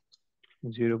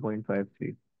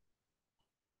 0.53,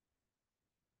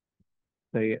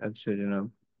 सही है। अच्छा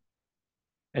जनाब,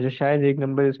 अच्छा शायद एक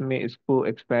नंबर इसमें इसको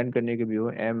एक्सपैंड करने के भी हो,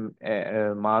 M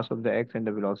mass of the x and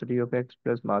the velocity of x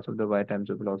plus mass of the Y times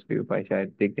the velocity of Y.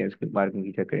 शायद देखते हैं इसके मार्किंग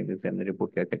की, चेक करेंगे इसके अंदर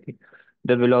रिपोर्ट क्या कहती है।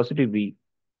 द वेलोसिटी वी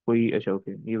कोई, अच्छा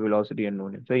ओके, ये वेलोसिटी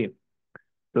अननोन है, सही है।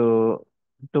 तो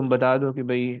तुम बता दो कि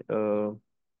भाई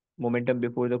momentum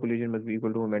before the collision must be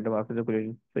equal to momentum after the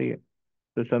collision, सही है।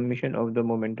 तो summation of the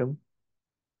momentum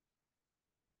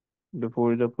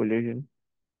before the collision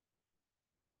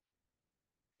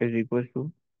is equals to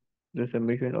the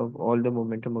summation of all the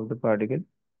momentum of the particle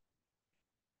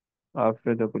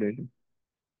after the collision।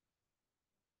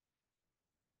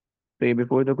 तो ये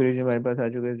before the collision हमारे पास आ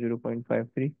चुका है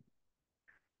 0.53,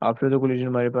 after the collision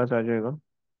हमारे पास आ जाएगा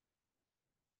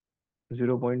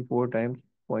 0.4 times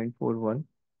 0.41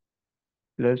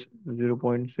 plus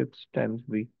 0.6 times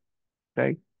B,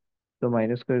 right? तो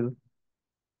minus कर दो,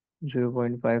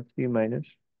 0.53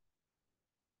 minus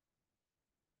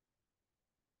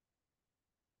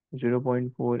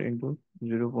 0.4 into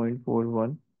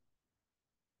 0.41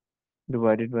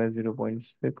 divided by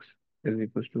 0.6 is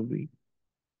equals to b।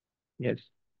 yes,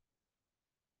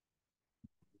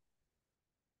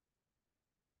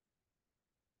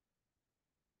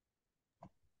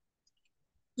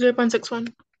 0.61.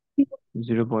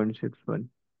 0.61।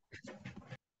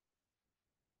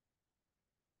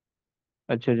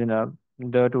 अच्छा जनाब,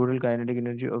 the total kinetic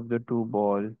energy of the two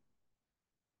ball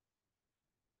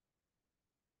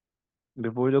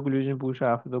before the collision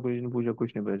पूछा, आफ्टर द कोलिजन पूछा,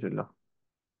 कुछ नहीं पता चला।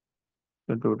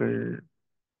 तो टोटल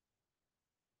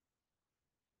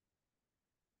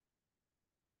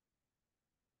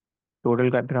टोटल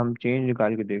का फिर हम चेंज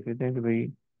निकाल के देख लेते हैं कि भाई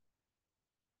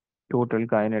टोटल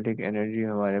काइनेटिक एनर्जी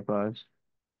हमारे पास,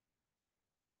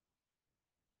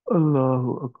 अल्लाह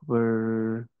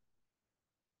अकबर,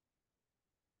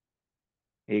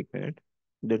 एक मिनट,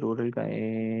 द टोटल का,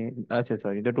 अच्छा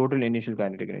sorry, the total initial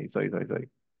kinetic energy, sorry sorry sorry.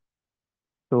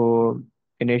 तो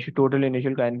initial total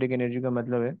initial kinetic energy का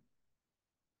मतलब है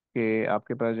कि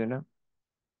आपके पास है ना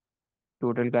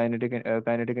total kinetic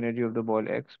energy of the ball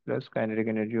x plus kinetic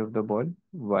energy of the ball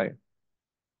Y.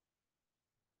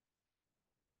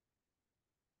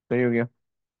 सही हो गया।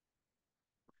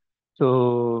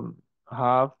 तो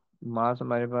हाफ मास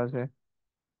हमारे पास है,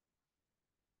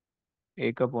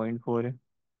 ए का 0.4 है,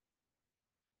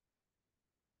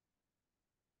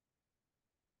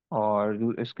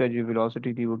 और इसका जो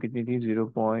वेलोसिटी थी वो कितनी थी,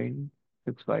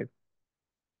 0.65,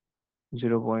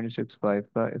 0.65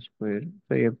 का स्क्वायर।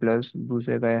 तो ये प्लस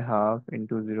दूसरे का है हाफ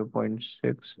इंटू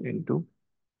 0.6 इंटू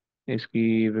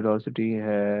इसकी वेलोसिटी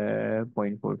है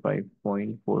 0.45,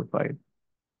 0.45।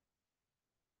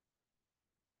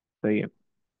 सही है।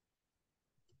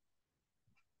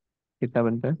 कितना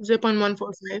बनता है?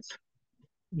 0.145,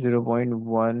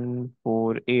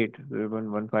 0.148,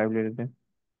 0.15 ले लेते हैं।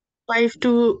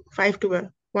 5252 है,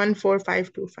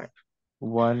 14525।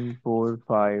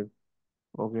 145,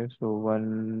 ओके, सो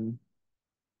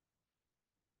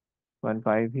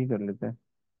 115 ही कर लेते हैं।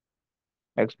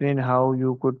 Explain how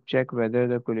you could check whether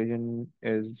the collision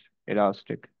is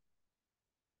elastic.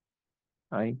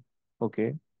 I, okay,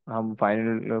 हम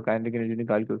फाइनल काइनेटिक एनर्जी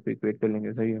निकाल के उसको इक्वेट कर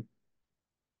लेंगे। सही है।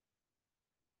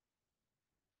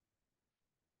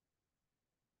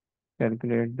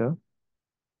 Calculate the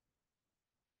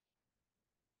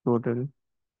total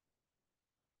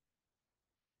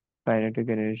kinetic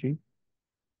energy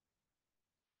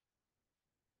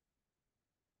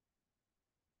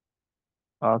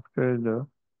after the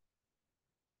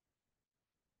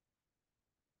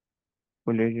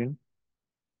collision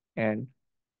and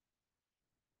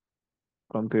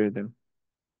compare them।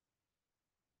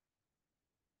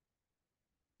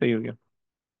 सही हो गया।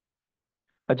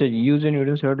 अच्छा, use the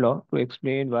Newton's third law to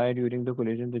explain why during the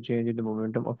collision the change in the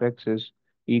momentum of x is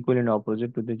equal and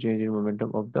opposite to the change in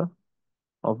momentum of the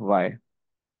of y।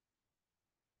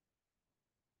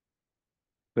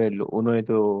 well उन्होंने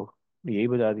तो यही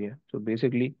बता दिया। so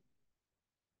basically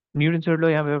Newton third law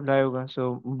यहाँ पे apply होगा। सो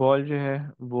ball जो है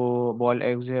वो, बॉल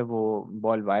एक्स जो है वो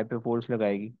बॉल वाई पे फोर्स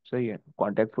लगाएगी। सही है,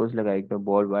 कांटेक्ट फोर्स लगाएगी। तो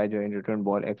बॉल वाई जो है इन रिटर्न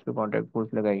बॉल एक्स पे कांटेक्ट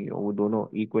फोर्स लगाएगी, और वो दोनों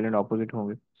इक्वल एंड ऑपोजिट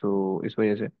होंगे। सो इस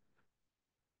वजह से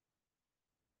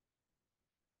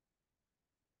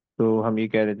तो हम ये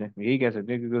कह रहे थे, यही कह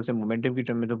सकते हैं, क्योंकि उसने मोमेंटम की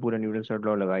टर्म में तो पूरा न्यूटन थर्ड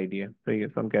लॉ लगा ही दिया। सही है,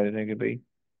 तो हम कह रहे थे कि भाई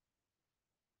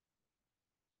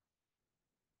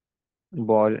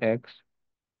ball x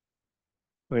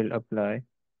will apply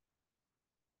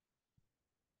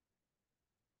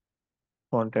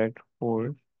contact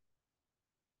force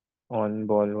on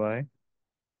ball Y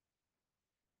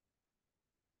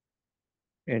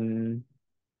in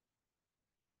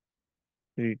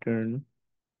return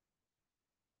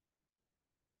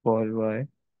ball Y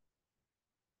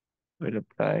will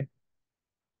apply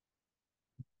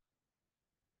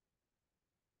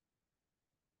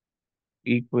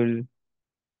equal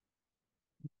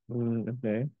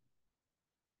okay,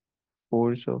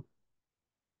 force of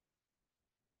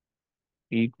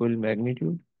equal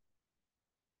magnitude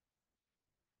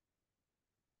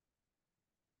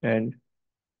and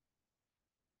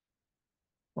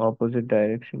opposite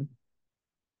direction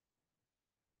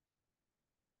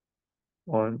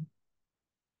on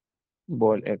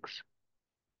ball x।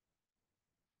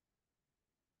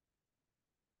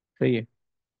 सही है,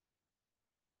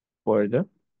 for the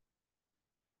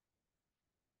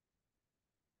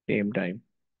same time।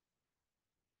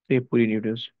 तो ये पूरी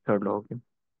Newton third law होगी।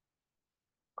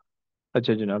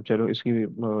 अच्छा जनाब, चलो इसकी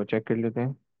चेक कर लेते हैं।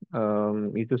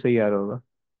 ये तो सही आ रहा होगा।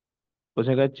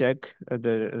 उसने कहा check the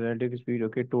relative speed,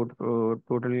 okay,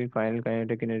 total final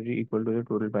kinetic energy equal to the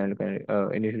total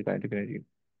final initial kinetic energy.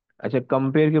 अच्छा,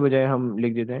 कंपेयर के बजाय हम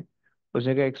लिख देते हैं।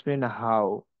 उसने कहा एक्सप्लेन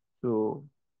हाउ। तो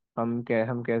हम कह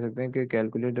सकते हैं कि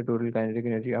calculate the total kinetic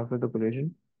energy after the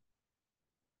collision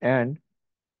and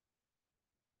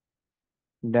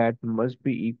that must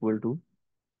be equal to,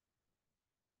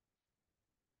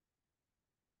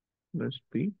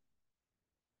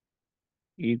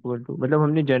 मतलब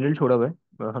हमने जनरल छोड़ा हुआ है,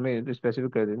 हमें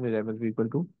स्पेसिफिक कर देंगे that must be equal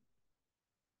to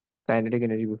kinetic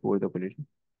energy before the collision.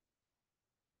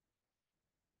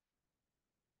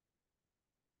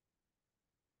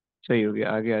 सही हो गया,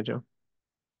 आगे आ जाओ।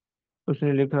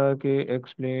 उसने लिखा कि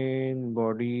एक्सप्लेन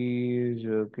बॉडीज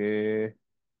के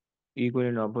इक्वल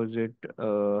एंड ऑपोजिट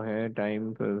है,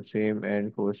 time same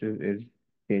and forces is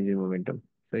change in momentum.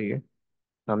 सही है,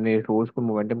 हमने फोर्स को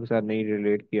मोमेंटम के साथ नहीं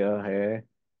रिलेट किया है।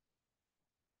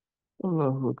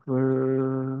 अल्लाह Akbar.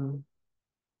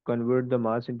 Convert the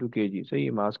mass into KG, सही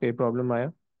है, मास का ही प्रॉब्लम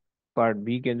आया। पार्ट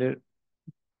बी के अंदर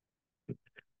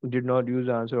did not use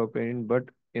the answer opinion but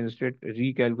instead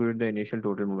recalculate the initial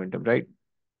total momentum, right?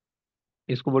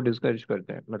 इसको वो डिस्करेज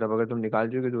करते हैं, मतलब अगर तुम निकाल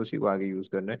चुके तो उसी को आगे यूज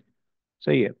करना है।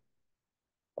 सही है।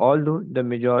 Although the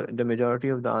majority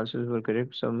of the answers were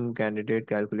correct, some candidate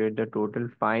calculate the total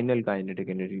final kinetic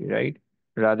energy, right,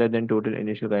 rather than total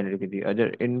initial kinetic energy. Other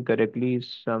incorrectly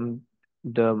sum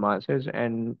the masses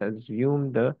and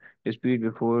assume the speed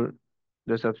before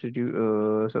the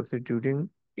substituting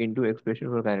into expression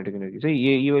for kinetic energy. सही,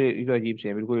 ये तो अजीब से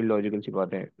है, बिल्कुल illogical सी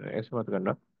बातें हैं, ऐसे मत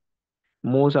करना।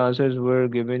 Most answers were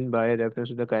given by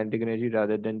reference to the kinetic energy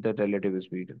rather than the relative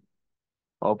speed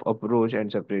of approach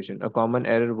and separation. A common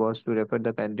error was to refer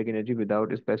the kinetic energy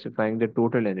without specifying the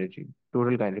total energy.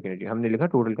 Total kinetic energy हमने लिखा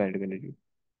total kinetic energy,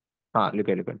 हाँ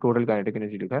लिखा लिखा total kinetic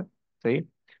energy लिखा है। सही।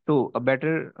 तो a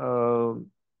better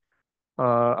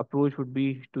approach would be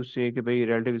to say कि भाई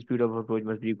relative speed of approach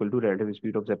must be equal to relative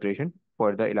speed of separation for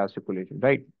the elastic collision,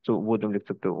 right? So वो तुम लिख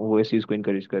सकते हो, वो इस चीज़ को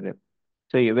encourage कर रहे हैं।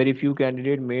 सही है। Very few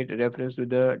candidate made reference to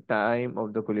the time of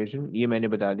the collision, ये मैंने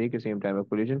बता दिया कि same time of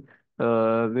collision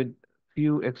with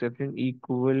few exception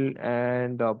equal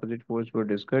and the opposite force were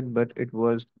discussed, but it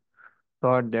was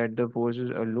thought that the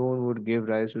forces alone would give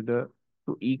rise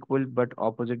to equal but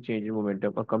opposite change in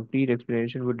momentum. A complete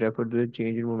explanation would refer to the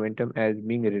change in momentum as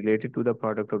being related to the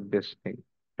product of this thing,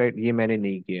 right? ये मैंने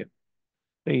नहीं किया।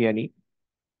 तो यानी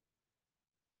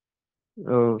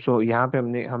सो यहाँ पे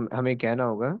हमें कहना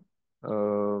होगा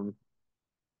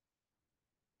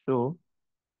so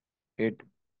it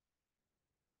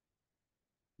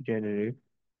generate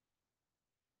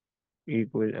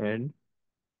equal and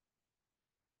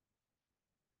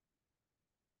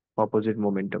opposite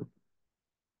momentum।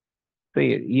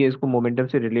 सही है, ये इसको मोमेंटम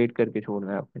से रिलेट करके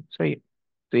छोड़ना है आपने। सही है।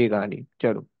 तो ये कहानी,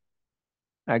 चलो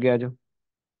आगे आ जाओ।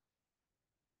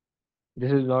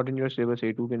 This is not in your syllabus,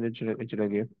 A2 के अंदर चला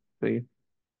गया। सही है।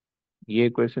 ये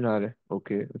क्वेश्चन आ रहा है,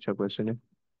 ओके अच्छा क्वेश्चन है।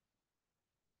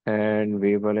 एंड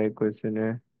वेव वाला एक क्वेश्चन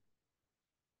है।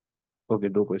 ओके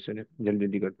दो क्वेश्चन है, जल्दी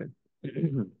जल्दी करते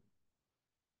हैं।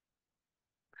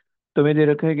 तुम्हें दे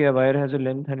रखा है कि wire has a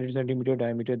length 100 centimetre,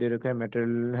 diameter दे रखा है,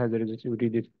 metal has a resistivity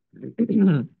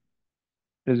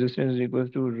resistance equal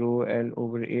to rho L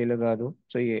over ए लगा दो।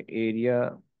 सही है। एरिया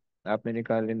आपने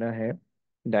निकाल लेना है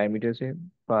डायमीटर से,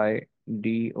 पाई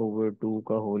डी ओवर 2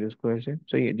 का होल स्क्वायर से।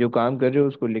 सही है, जो काम कर रहे हो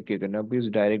उसको लिख के करना प्लीज,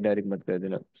 डायरेक्ट डायरेक्ट मत कर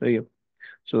देना। सही है।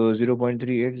 सो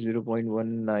 0.38,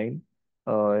 0.19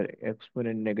 और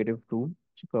एक्सपोनेंट -2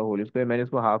 का होल स्क्वायर, मैंने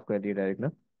इसको हाफ कर दिया डायरेक्ट ना।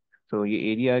 तो ये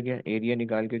एरिया आ गया, एरिया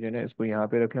निकाल के जो है ना इसको यहाँ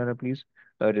पे रख लेना प्लीज।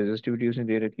 रेजिस्टिविटी उसने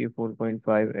दे रखी है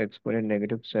 4.5 एक्सपोनेंट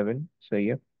 -7। सही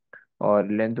है।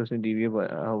 और लेंथ उसने दी हुई है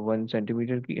 1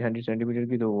 सेंटीमीटर की, 100 सेंटीमीटर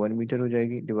की, तो 1 मीटर हो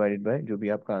जाएगी, डिवाइडेड बाय जो भी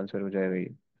आपका आंसर हो जाएगा ये।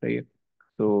 सही है।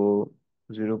 तो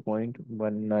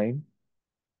 0.19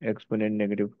 एक्सपोनेंट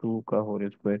 -2 का होल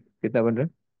स्क्वायर कितना बन रहा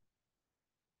है?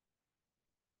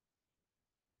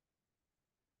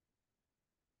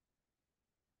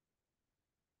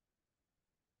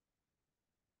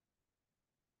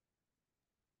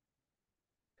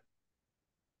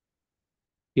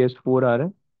 यस 4 आ रहा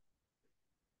है।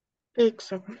 एक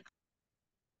सेकंड।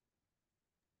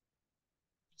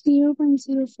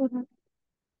 0.04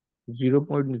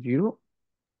 0.0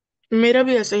 मेरा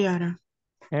भी ऐसे ही आ रहा है।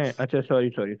 है? अच्छा सॉरी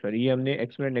सॉरी सॉरी, ये हमने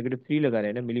एक्सपोनेंट -3 लगा रहे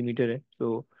हैं ना, मिलीमीटर है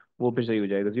तो वो फिर सही हो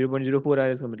जाएगा। 0.04 आ रहा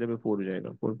है, इसका मतलब 4 हो जाएगा,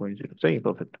 4.0। सही,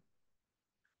 परफेक्ट।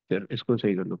 चलो इसको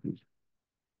सही कर लो प्लीज।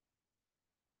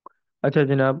 अच्छा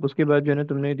जनाब, उसके बाद जो है ना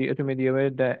तुम्हें दिया हुआ है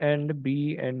the end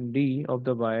B and D of the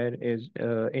wire is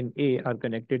in A R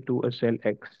connected to a cell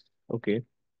x. Okay,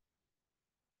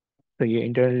 तो ये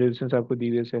इंटरनल रेजिस्टेंस आपको दी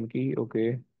हुई है सेल की। ओके,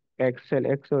 एक्स सेल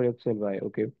एक्स और x cell Y.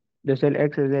 Okay, the cell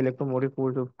x has an electromotive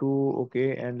force of 2, okay,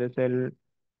 and the cell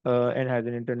and has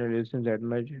an internal resistance that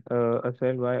much, a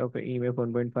cell Y of a EMF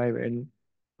 1.5 and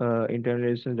internal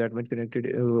resistance that much connected,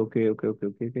 okay okay okay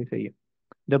okay okay, सही है।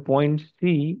 The point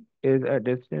C is a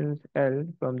distance L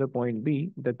from the point B.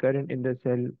 The current in the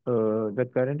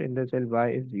cell Y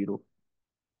is 0.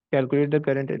 Calculate the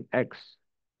current in X.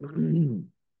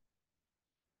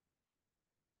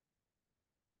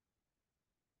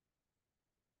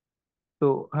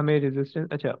 तो हमें resistance,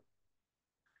 अच्छा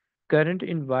current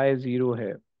in Y 0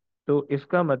 है, तो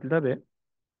इसका मतलब है,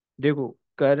 देखो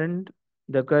current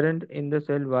the current in the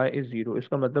cell Y is zero.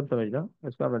 इसका मतलब समझना,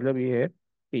 इसका मतलब ये है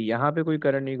कि यहाँ पे कोई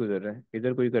करंट नहीं गुजर रहा है,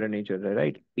 इधर कोई करंट नहीं चल रहा है,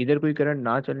 राइट। इधर कोई करंट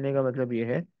ना चलने का मतलब ये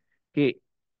है कि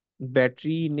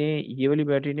बैटरी ने, ये वाली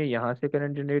बैटरी ने यहाँ से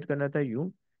करंट जनरेट करना था यूं,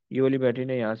 ये वाली बैटरी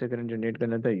ने यहाँ से करंट जनरेट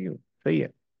करना था यूं। सही है।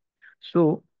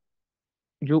 सो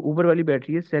जो ऊपर वाली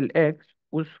बैटरी है सेल एक्स,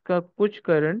 उसका कुछ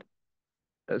करंट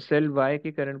सेल वाई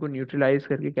के करंट को न्यूट्रलाइज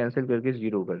करके कैंसिल करके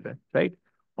जीरो कर रहा है, राइट।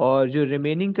 और जो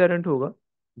रिमेनिंग करंट होगा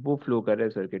वो फ्लो कर रहा है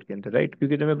सर्किट के अंदर, राइट,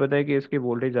 क्योंकि तुम्हें पता है कि इसके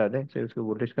वोल्टेज ज़्यादा है, से उसके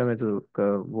वोल्टेज कम है,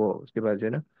 तो वो उसके बाद जो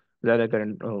है ना ज़्यादा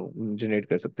करंट जनरेट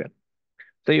कर सकते हैं।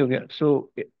 सही हो गया।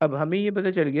 सो अब हमें ये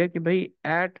पता चल गया कि भाई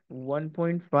एट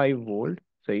 1.5 वोल्ट,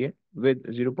 सही है, विद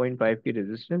 0.5 की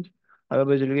रेजिस्टेंस, हमें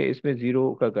पता चल गया इसमें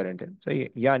जीरो का करंट है, सही है,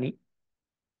 यानी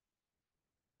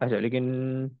अच्छा लेकिन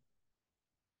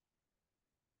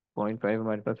 0.5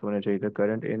 हमारे पास होना चाहिए था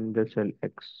current in the cell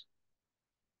x.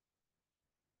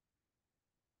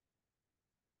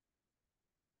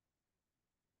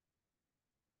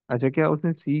 अच्छा, क्या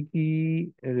उसने सी की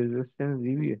रेजिस्टेंस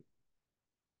दी हुई है?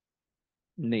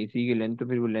 नहीं, सी की लेंथ तो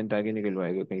फिर वो लेंथ आगे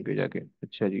निकलवाएगा कहीं पे जाके।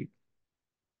 अच्छा जी,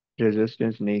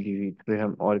 रेजिस्टेंस नहीं दी हुई, तो फिर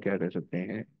हम और क्या कर सकते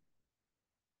हैं?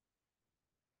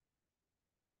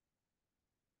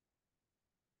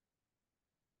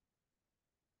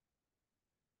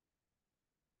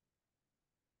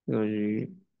 तो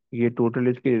जी ये टोटल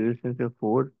इसकी रेजिस्टेंस है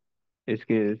 4,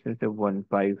 इसकी रेजिस्टेंस है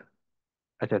 1.5।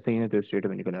 अच्छा सही है, तो स्टेट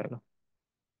में निकल आएगा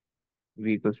V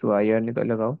equals to I R निकल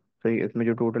लगाओ। सही है, इसमें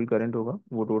जो टोटल करंट होगा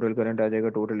वो टोटल करंट आ जाएगा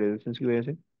टोटल रेजिस्टेंस की वजह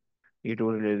से। ये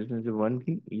टोटल रेजिस्टेंस है 1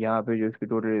 की, यहाँ पे जो इसकी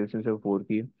टोटल रेजिस्टेंस है वो 4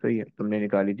 की है। सही है, तुमने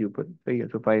निकाली थी ऊपर, सही है,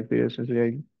 तो 5 की रेजिस्टेंस हो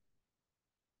जाएगी।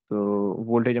 तो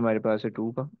वोल्टेज हमारे पास है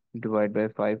 2 का, डिवाइड बाय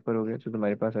 5 पर हो गया, तो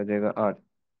तुम्हारे पास आ जाएगा 8।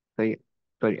 सही है,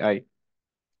 सॉरी आई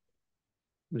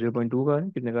 0.2 का है,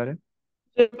 कितने का है?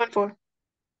 0.4.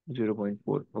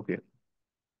 0.4, ओके।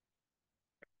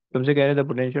 तुमसे कह रहे थे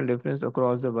potential difference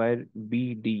across the wire B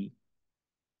D.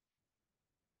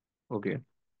 Okay,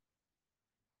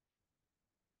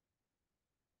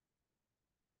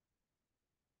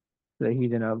 सही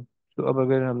जनाब। तो अब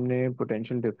अगर हमने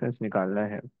पोटेंशियल डिफरेंस निकालना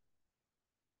है,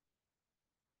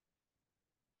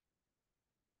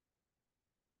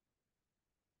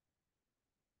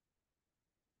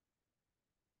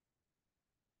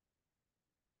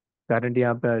 करंट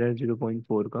यहाँ पे आ रहा है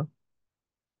 0.4 का,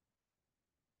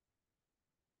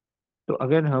 तो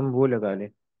अगर हम वो लगा लें,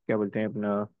 क्या बोलते हैं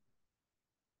अपना,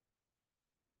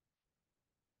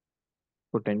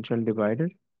 पोटेंशियल डिवाइडर।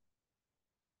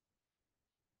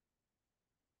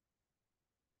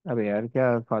 अबे यार क्या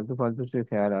फालतू फालतू से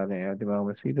ख्याल आ रहे हैं यार दिमाग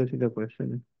में, सीधा सीधा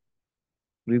question.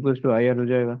 V equals to I R हो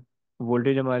जाएगा।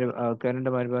 वोल्टेज हमारे, करंट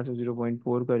हमारे पास है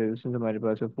 0.4 का, रेजिस्टेंस हमारे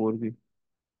पास है 4 की।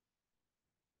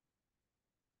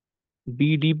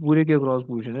 बी डी पूरे के अक्रॉस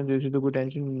पूछे ना, जैसे तो कोई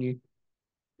टेंशन नहीं है।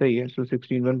 सही है, सो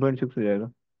 16 1.6 हो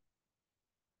जाएगा।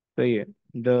 सही है,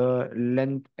 द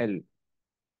लेंथ एल।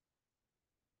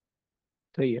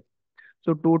 सही है।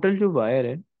 सो टोटल जो वायर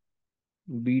है,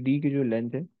 बी डी की जो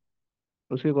लेंथ है,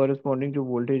 उसके कॉरेस्पॉन्डिंग जो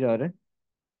वोल्टेज आ रहा है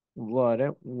वो आ रहा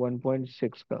है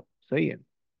 1.6 का। सही है।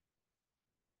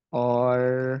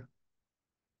 और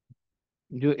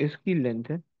जो इसकी लेंथ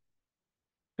है,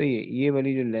 सही है, ये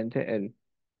वाली जो लेंथ है एल,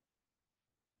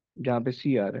 जहाँ पे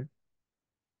सी आ रहा है,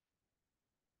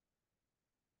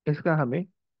 इसका हमें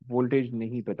वोल्टेज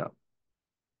नहीं पता,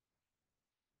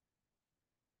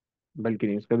 बल्कि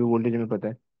नहीं, इसका भी वोल्टेज हमें पता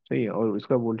है। सही है, और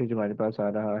इसका वोल्टेज हमारे पास आ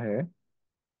रहा है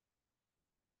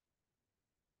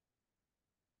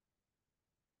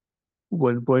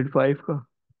 1.5 का।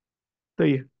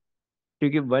 सही है,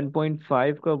 क्योंकि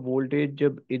 1.5 का वोल्टेज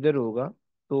जब इधर होगा,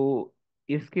 तो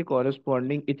इसके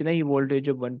कॉरेस्पॉन्डिंग इतना ही वोल्टेज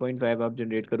जब 1.5 आप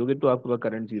जनरेट करोगे तो आपके पास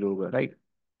करंट जीरो होगा, राइट।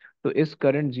 तो इस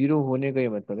करंट जीरो होने का ये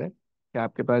मतलब है कि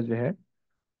आपके पास जो है,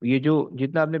 ये जो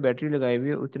जितना आपने बैटरी लगाई हुई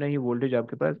है उतना ही वोल्टेज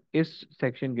आपके पास इस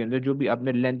सेक्शन के अंदर, जो भी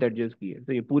आपने लेंथ एडजस्ट की है,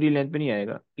 तो ये पूरी लेंथ पे नहीं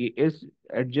आएगा, ये इस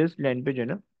एडजस्ट लेंथ पे जो है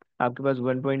ना, आपके पास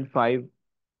 1.5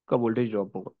 का वोल्टेज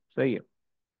ड्रॉप होगा। सही है।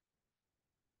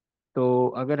 तो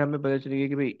अगर हमें पता चल गया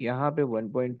कि भाई यहाँ पे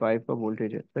 1.5 का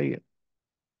वोल्टेज है, सही है,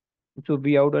 तो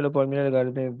वी आउट वाला फॉर्मूला लगा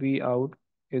देते हैं, we out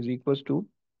is equal to,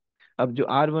 अब जो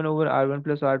R1/R1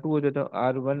 प्लस R2 हो जाता है,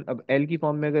 R1 अब L की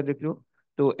फॉर्म में अगर लिख लो,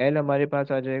 तो L हमारे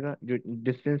पास आ जाएगा जो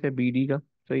डिस्टेंस है BD का।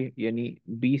 सही है, यानी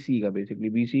BC का, बेसिकली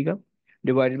BC का,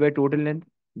 divided by total length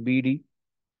BD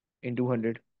into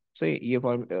 100। सही, ये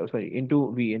फॉर्म, सॉरी, इंटू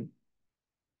VN।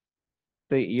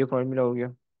 सही, ये फॉर्मूला हो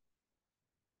गया।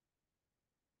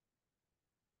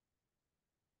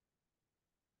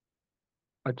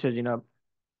 अच्छा जनाब,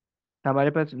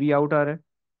 हमारे पास वी आउट आ रहा है,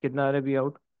 कितना आ रहा है वी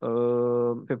आउट?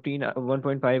 15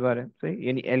 1.5 आ रहा है, सही,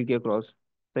 यानी एल के अक्रॉस।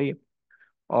 सही है।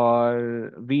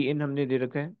 और वी इन हमने दे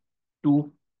रखा है 2,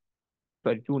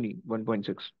 सॉरी 2 नहीं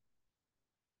 1.6।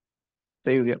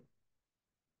 सही हो गया।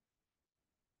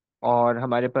 और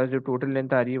हमारे पास जो टोटल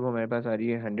लेंथ आ रही है वो हमारे पास आ रही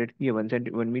है 100 की,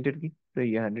 1 मीटर की। तो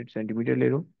ये 100 सेंटीमीटर ले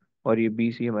लो, और ये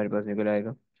 20 ही हमारे पास निकल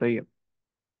आएगा। सही है।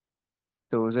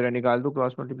 तो ज़रा निकाल दो,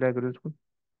 क्रॉस मल्टीप्लाई करो इसको।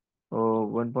 तो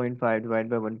 1.5 डिवाइड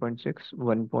बाई 1.6,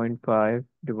 1.5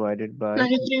 डिवाइडेड बाई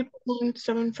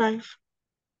 93.75।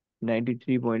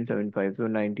 93.75, तो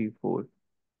 94।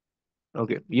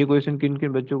 ओके, ये क्वेश्चन किन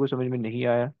किन बच्चों को समझ में नहीं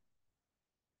आया?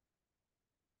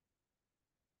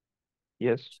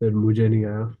 यस। सर मुझे नहीं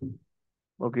आया।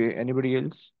 Okay, anybody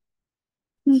else?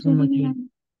 मुझे भी समझ नहीं गया।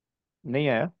 आया। नहीं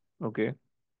आया। ओके,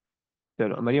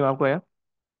 चलो मरियम आपको आया?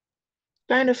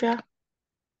 काइंड ऑफ या।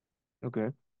 ओके,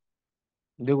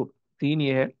 देखो सीन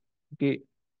ये है कि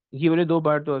ये वाले दो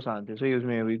पार्ट तो आसान थे। सही,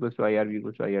 उसमें वी कुछ आई आर, वी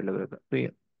कुछ आई आर लग रहा था। तो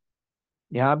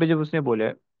यहाँ पे जब उसने बोला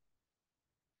है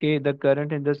कि the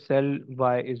current in the cell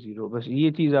Y is zero, बस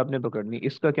ये चीज आपने पकड़नी।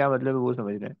 इसका क्या मतलब है वो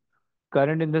समझना है।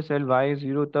 Current in the cell Y is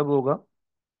zero तब होगा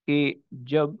कि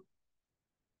जब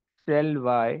सेल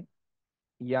वाई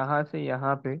यहाँ से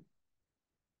यहाँ पे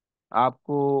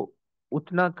आपको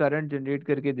उतना करंट जनरेट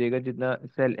करके देगा जितना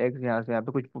सेल एक्स यहाँ से यहाँ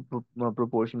पे कुछ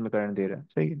प्रोपोर्शन में करंट दे रहा है।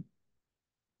 सही है।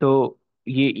 तो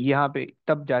ये यहाँ पे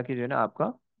तब जाके जो है ना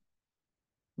आपका,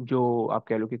 जो आप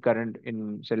कह लो कि करंट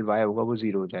इन सेल वाई होगा वो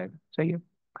जीरो हो जाएगा। सही है।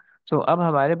 तो अब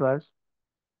हमारे पास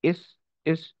इस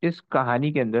इस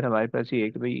कहानी के अंदर हमारे पास ये है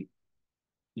कि भाई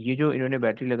ये जो इन्होंने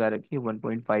बैटरी लगा रखी है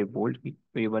 1.5 वोल्ट की,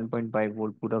 तो ये 1.5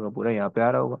 वोल्ट पूरा का पूरा यहाँ पे आ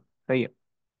रहा होगा। सही है।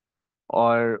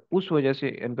 और उस वजह से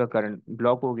इनका करंट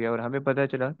ब्लॉक हो गया, और हमें पता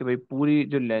चला कि भाई पूरी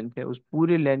जो लेंथ है उस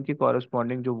पूरी लेंथ के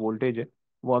कॉरस्पॉन्डिंग जो वोल्टेज है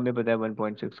वो हमें पता है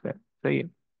 1.6 का है। सही है।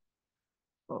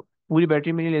 पूरी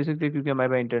बैटरी में नहीं ले सकते क्योंकि हमारे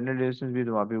पास इंटरनल रेजिस्टेंस भी,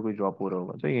 तो वहाँ पे कोई ड्रॉप हो रहा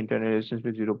होगा। सही, इंटरनल रेजिस्टेंस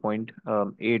पे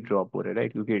 0.8 ड्रॉप हो रहा है,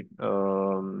 राइट, क्योंकि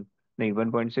नहीं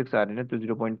 1.6 आ रहे हैं ना, तो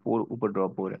 0.4 ऊपर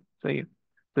ड्रॉप हो रहा है। सही है।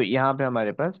 तो यहाँ पे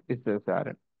हमारे पास इस तरह से आ रहा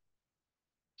है।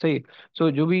 सही है। सो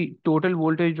जो भी टोटल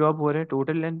वोल्टेज ड्रॉप हो रहा है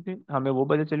टोटल लेंथ पे, हमें वो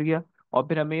पता चल गया। और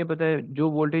फिर हमें ये पता है जो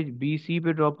वोल्टेज बी सी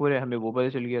पे ड्रॉप हो रहा है हमें वो पता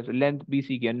चल गया। तो लेंथ बी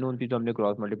सी की अननोन थी, तो हमने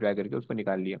क्रॉस मल्टीप्लाई करके उसको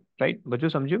निकाल लिया। राइट बच्चों,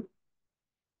 समझो।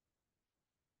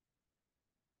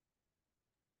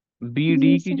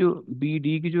 जी सर। बी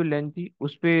डी की जो लेंथ थी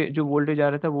उस पे जो वोल्टेज आ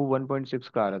रहा था वो 1.6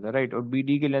 का आ रहा था, राइट, और बी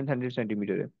डी की लेंथ 100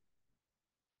 सेंटीमीटर है।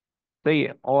 सही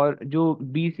है। और जो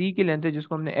बी सी की लेंथ है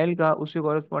जिसको हमने एल कहा, उससे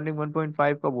कॉरस्पॉन्डिंग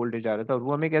 1.5 का वोल्टेज आ रहा था, और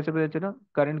वो हमें कैसे पता चला?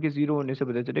 करंट के जीरो होने से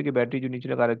पता चला कि बैटरी जो नीचे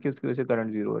लगा रखी है उसकी वजह से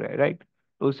करंट जीरो हो रहा है, राइट।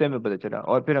 तो उससे हमें पता चला,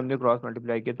 और फिर हमने क्रॉस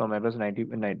मल्टीप्लाई किया तो हमारे पास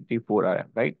 94 आया।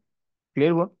 राइट,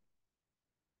 क्लियर हुआ?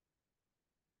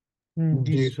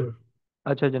 जी जी सर। सर।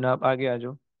 अच्छा जनाब, आगे आ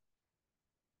जाओ।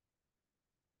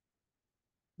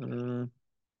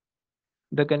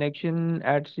 The connection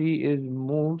at C is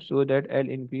moved so that L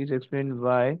increase. Explain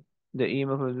why the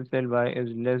EMF of the cell Y is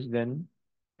less than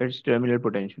its terminal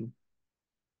potential.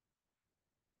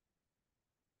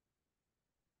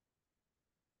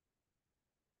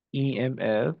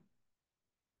 EMF,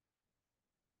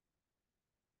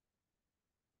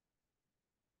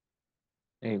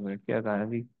 एक मिनट क्या कहा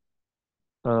थी?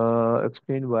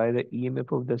 Explain why the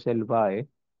EMF of the cell Y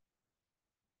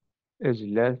is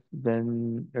less than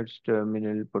its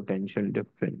terminal potential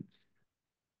difference.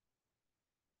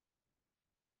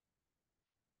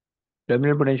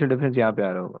 Terminal potential difference यहाँ पे आ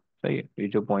रहा होगा। सही है, ये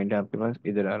जो पॉइंट है आपके पास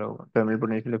इधर आ रहा होगा, टर्मिनल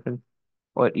पोटेंशियल डिफरेंस।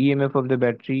 और EMF of the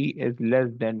battery is less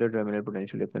than the terminal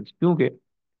potential difference, क्योंकि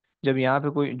जब यहाँ पे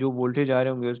कोई जो वोल्टेज आ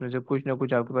रहे होंगे उसमें से कुछ ना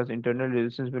कुछ आपके पास इंटरनल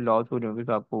रेजिस्टेंस में लॉस हो रहे होंगे,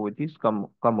 तो आपको वो चीज़ कम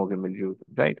कम होकर मिल रही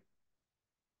होगी, राइट।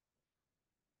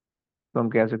 तो हम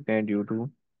कह सकते हैं due to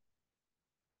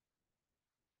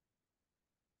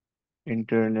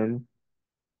internal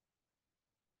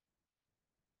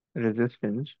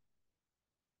resistance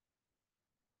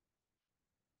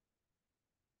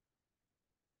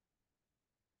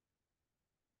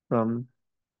from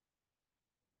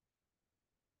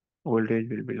voltage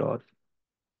will be loss,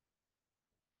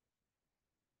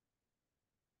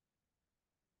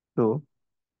 तो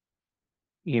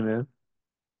EMF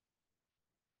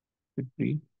should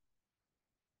be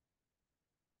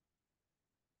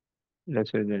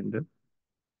lesser than the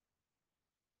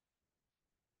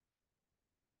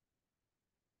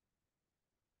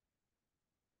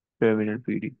terminal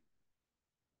PD.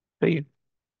 सही है।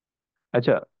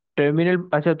 अच्छा, टर्मिनल,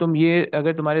 अच्छा तुम ये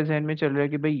अगर तुम्हारे जहन में चल रहा है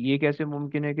कि भाई ये कैसे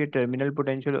मुमकिन है कि टर्मिनल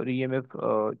पोटेंशियल और ईएमएफ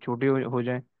छोटे हो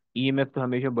जाएं, ईएमएफ तो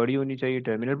हमेशा बड़ी होनी चाहिए,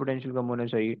 टर्मिनल पोटेंशियल कम होना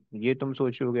चाहिए, ये तुम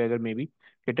सोच रहे होगे अगर मे बी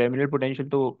कि टर्मिनल पोटेंशियल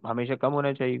तो हमेशा कम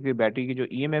होना चाहिए क्योंकि बैटरी की जो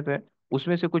ईएमएफ है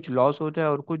उसमें से कुछ लॉस होता है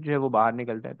और कुछ जो है वो बाहर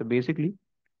निकलता है। तो बेसिकली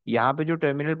यहाँ पे जो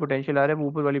टर्मिनल पोटेंशियल आ रहा है वो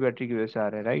ऊपर वाली बैटरी की वजह से आ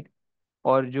रहा है, राइट।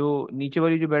 और जो नीचे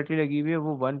वाली जो बैटरी लगी हुई है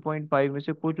वो 1.5 में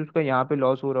से कुछ उसका यहाँ पे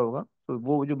लॉस हो रहा होगा, तो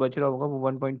वो जो बच रहा होगा वो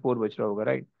 1.4 बच रहा होगा,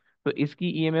 राइट। तो इसकी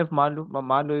ईएमएफ मान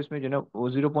लो इसमें जो है ना वो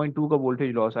 0.2 का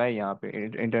वोल्टेज लॉस आया यहाँ पे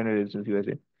इंटरनल रेजिस्टेंस की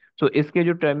वजह से। तो इसके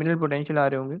जो टर्मिनल पोटेंशियल आ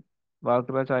रहे होंगे वो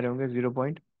आपके पास आ रहे होंगे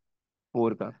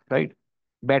 0.4 का, राइट,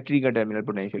 बैटरी का टर्मिनल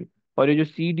पोटेंशियल। और ये जो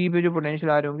सी डी पे जो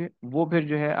पोटेंशियल आ रहे होंगे वो फिर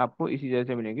जो है आपको इसी जगह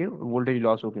से मिलेंगे, वोल्टेज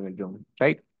लॉस होके मिल रहे होंगे,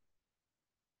 राइट।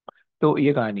 तो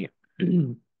ये कहानी है।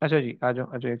 अच्छा जी, आ जाओ,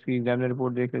 अच्छा इसकी एग्जामिनर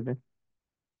रिपोर्ट देख लेते हैं।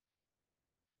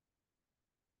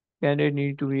 Candidate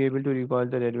need to be able to recall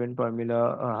the relevant formula.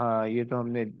 हाँ ये तो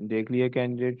हमने देख लिया।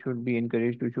 Candidate should be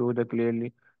encourage to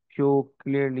show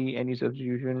clearly any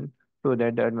substitution so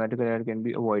that the arithmetical error can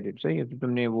be avoided. सही है, तो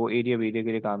तुमने वो एरिया वेरिया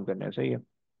के लिए काम करना है, सही है।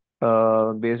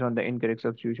 Based on the incorrect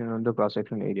substitution on the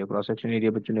cross-section area. Cross-section area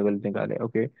बच्चों ने गलत निकाला है.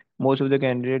 Okay. Most of the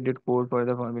candidates did code for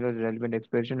the formula relevant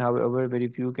expression. However, very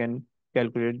few can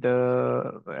calculate the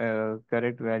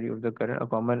correct value of the current. A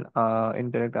common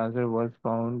incorrect answer was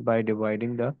found by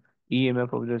dividing the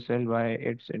EMF of the cell by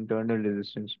its internal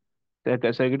resistance.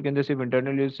 Circuit के अंदर सिर्फ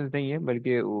internal resistance नहीं है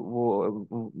बल्कि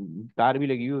वो तार भी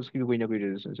लगी हुई है, उसकी भी कोई ना कोई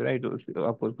रेजिस्टेंस, राइट। तो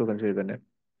आपको उसको कंसिडर करना है।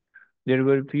 There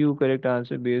were few correct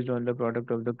answers based on the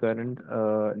product of the current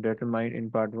determined in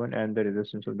part 1 and the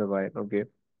resistance of the wire. Okay.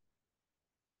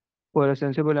 For a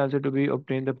sensible answer to be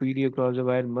obtained, the PD across the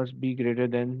wire must be greater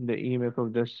than the EMF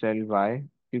of the cell Y.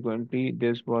 Frequently,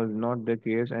 this was not the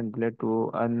case and led to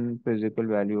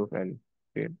unphysical value of L.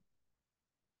 Okay.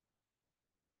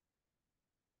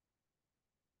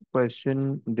 Question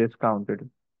discounted.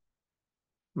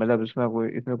 मतलब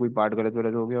इसमें कोई part गलत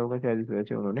गलत हो गया होगा शायद, इस वजह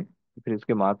से उन्होंने फिर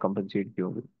इसके मार्क कंपनसेट किए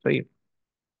होंगे, सही है।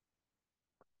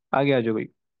 आगे आ जाओ भाई।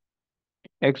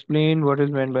 Explain what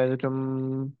is meant by the term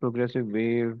progressive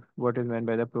wave. What is meant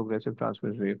by the progressive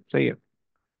transverse wave. सही है।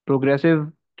 प्रोग्रेसिव,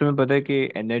 तुम्हें पता है कि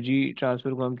एनर्जी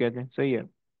ट्रांसफर को हम कहते हैं, सही है।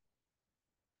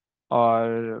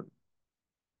 और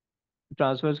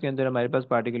ट्रांसफर्स के अंदर हमारे पास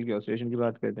पार्टिकल की ऑसिलेशन की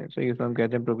बात करते हैं, सही है, इसको हम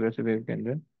कहते हैं प्रोग्रेसिव वेव के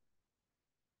अंदर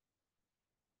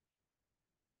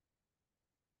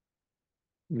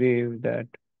wave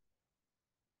that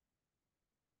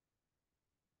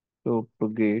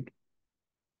propagate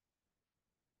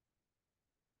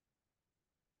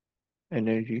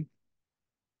energy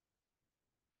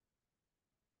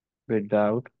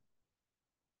without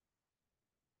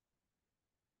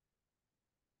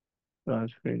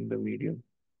transferring the medium.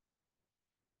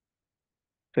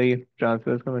 सही है।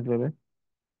 ट्रांसफर्स का मतलब है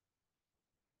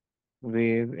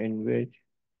wave in which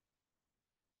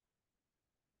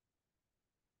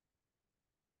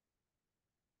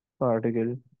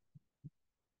particle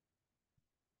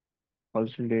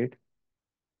oscillate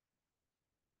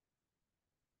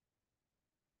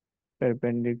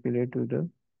perpendicular to the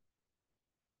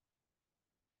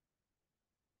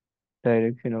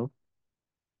direction of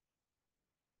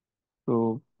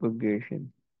propagation.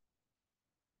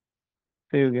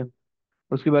 सही हो गया।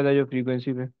 उसके बाद आ जाओ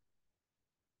फ्रीक्वेंसी पे।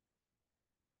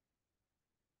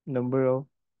 Number of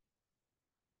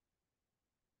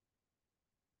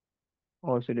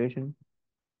oscillation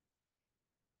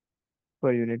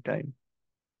per unit time.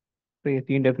 तो ये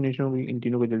तीन डेफिनेशन होगी, इन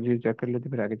तीनों को जल्दी से चेक कर लेते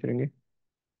फिर आगे चलेंगे।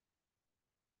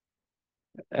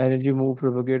 Energy move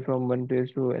propagate from one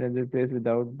place to another place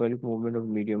without bulk movement of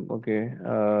medium. Okay.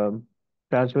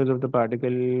 Transfers of the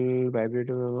particle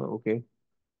vibrator. Okay.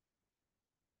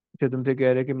 जो तुमसे कह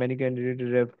रहे हैं कि many candidate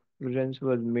reference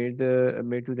was made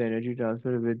to the energy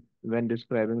transfer with when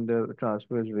describing the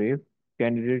transverse wave.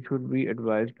 Candidate should be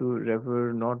advised to refer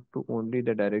not to only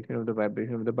the direction of the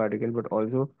vibration of the particle but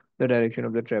also the direction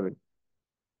of the travel.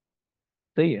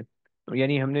 सही है। तो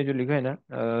यानी हमने जो लिखा है ना,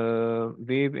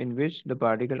 wave in which the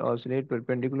particle oscillate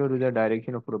perpendicular to the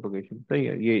direction of propagation, सही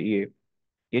है। ये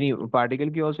यानी पार्टिकल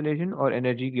की ऑसिलेशन और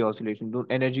एनर्जी की ऑसिलेशन, दो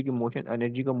एनर्जी की मोशन,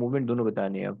 एनर्जी का मूवमेंट दोनों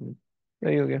बताने हैं आपने,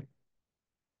 सही हो गया।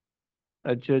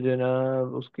 अच्छा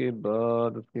जनाब, उसके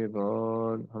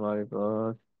बाद हमारे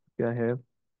पास क्या है।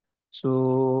 So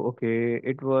okay,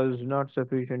 it was not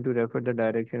sufficient to refer the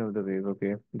direction of the wave.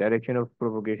 Okay, direction of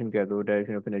propagation कह दो,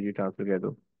 डायरेक्शन ऑफ एनर्जी ट्रांसफर कह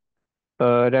दो।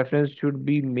 Reference should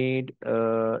be made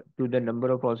to the number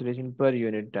of oscillation per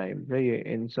unit time. सही है।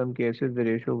 In some cases, the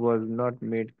ratio was not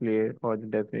made clear or the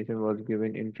definition was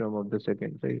given in term of the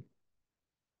second. सही।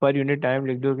 Per unit time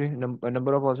लिख दोगे,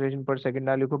 number of oscillation पर second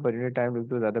ना लिखो, per unit time लिख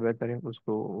दो, ज़्यादा बेहतर है,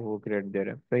 उसको वो क्रेडिट दे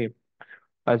रहे हैं, सही है।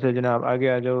 अच्छा जनाब, आगे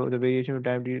आ जाओ। The variation of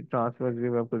time transfer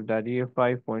भी आपको बता दिए।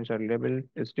 5 points are level.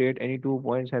 State any 2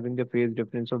 points having the phase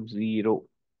difference of zero.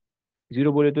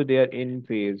 Zero बोले तो दे आर इन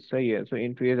फेज, सही है। सो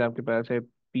इन फेज आपके पास है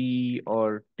पी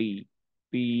और T.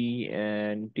 P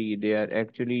and T, they are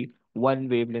actually one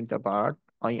wavelength apart.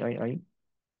 I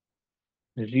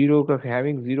zero का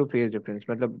having zero phase difference,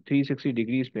 मतलब 360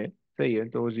 degrees पे, सही है,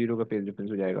 तो वो जीरो का फेज डिफरेंस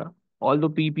हो जाएगा। ऑल दो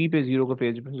पी पी पे जीरो का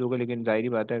फेज डिफरेंस होगा, लेकिन जाहिर ही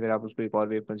बात है अगर आप उसको एक और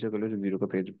वेव कंसिडर कर लो तो जीरो का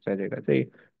फेज डिफरेंस आ जाएगा, सही।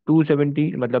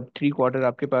 270 मतलब थ्री क्वार्टर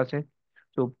आपके पास है,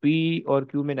 तो पी और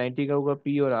क्यू में 90 का होगा,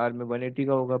 पी और आर में 180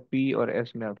 का होगा, पी और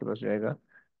एस में आपके पास जाएगा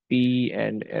पी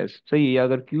एंड एस, सही है। या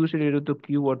अगर क्यू से ले रहे हो तो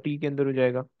क्यू और टी के अंदर हो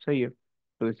जाएगा, सही है।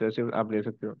 तो इस तरह से आप ले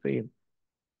सकते हो, सही है।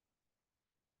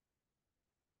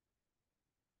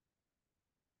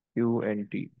 क्यू एंड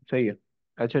टी, सही है।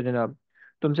 अच्छा जनाब,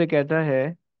 तुमसे कहता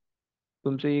है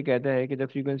तुमसे ये कहता है कि the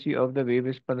frequency of the wave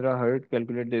is 15 hertz,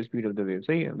 calculate the speed of the wave,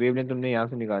 सही है। वेवलेंथ तुमने यहाँ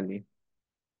से निकाल ली,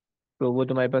 तो वो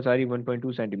तुम्हारे पास आ रही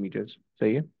 1.2 सेंटीमीटर,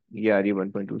 सही है। ये आ रही है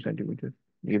 1.2 सेंटीमीटर,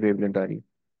 ये वेवलेंथ आ रही है।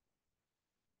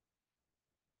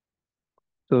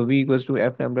 तो v equals to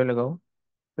F lambda लगाओ,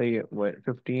 सही है।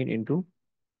 15 इंटू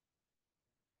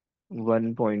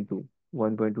 1.2,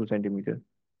 1.2 सेंटीमीटर,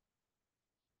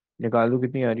 निकाल दो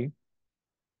कितनी आ रही।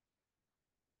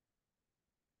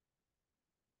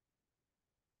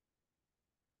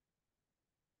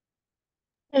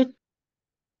 It,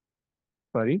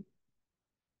 sorry,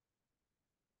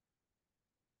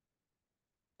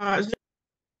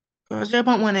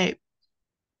 0.18.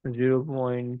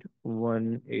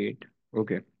 0.18,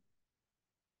 ओके।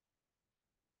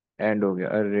 एंड हो गया,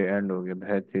 अरे एंड हो गया,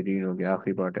 बेहतरीन हो गया,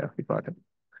 आखिरी पार्ट है, आखिरी पार्ट है।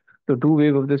 So two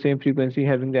wave of the same frequency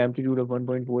having the amplitude of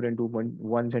 1.4 and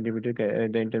 2.1 centimeter,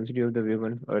 the intensity of the wave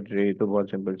one, और ये तो बहुत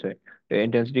सिंपल सा है,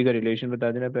 इंटेंसिटी का रिलेशन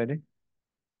बता देना पहले,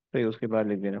 फिर उसके बाद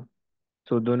लिख देना।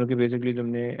 सो दोनों के बेसिकली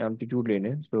तुमने एम्पलीट्यूड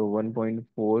लेने, सो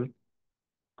 1.4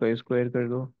 का स्क्वायर कर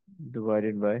दो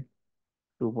डिवाइडेड बाय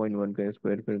 2.1 का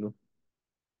स्क्वायर कर दो,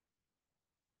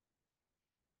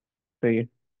 सही है।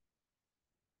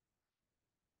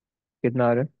 कितना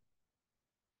आ रहा है?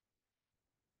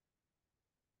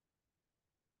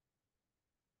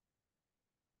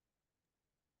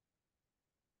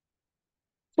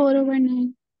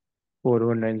 4/9.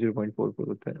 4/9, 0.44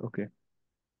 होता है, ओके।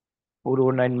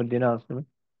 4/9 मत देना आंसर में,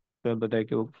 तो बताया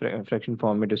कि वो फ्रैक्शन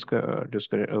फॉर्म में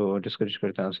डिस्करेज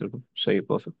करता है आंसर को, सही,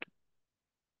 परफेक्ट।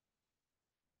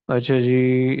 अच्छा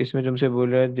जी, इसमें तुमसे बोल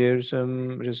रहा है there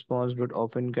some response but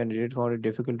often candidate for it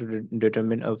difficult to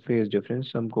determine a phase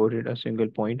difference, some coated a single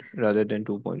point rather than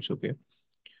two points, okay.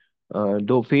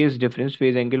 दो फेज डिफरेंस,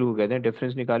 फेज एंगल को कहते हैं,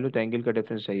 डिफरेंस निकालो तो एंगल का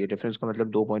डिफरेंस चाहिए, difference का मतलब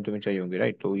दो पॉइंट तुम्हें चाहिए होंगे,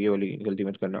 राइट, तो ये वाली गलती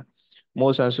मत करना।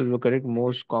 मोस्ट आंसर वो correct,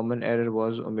 most common error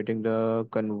was omitting the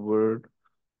convert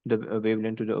the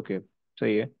wavelength to the, okay,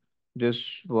 सही है। this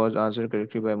was answered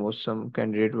correctly by most, some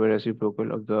candidate were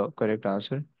reciprocal of the correct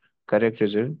answer, correct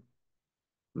result,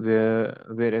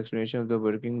 where explanation of the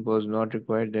working was not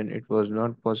required, then it was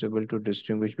not possible to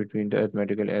distinguish between the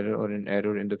arithmetical error or an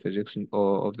error in the physics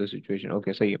of the situation,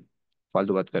 okay, सही है।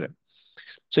 फालतू बात कर रहे हैं,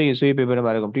 सही है, सही। पेपर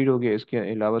हमारा कंप्लीट हो गया, इसके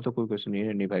अलावा तो कोई क्वेश्चन नहीं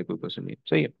है, नहीं भाई कोई क्वेश्चन नहीं है,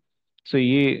 सही है। सो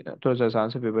ये थोड़ा सा आसान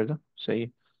सा पेपर था, सही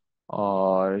है।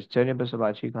 और चलिए बस अब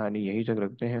आज की कहानी यहीं तक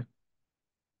रखते हैं।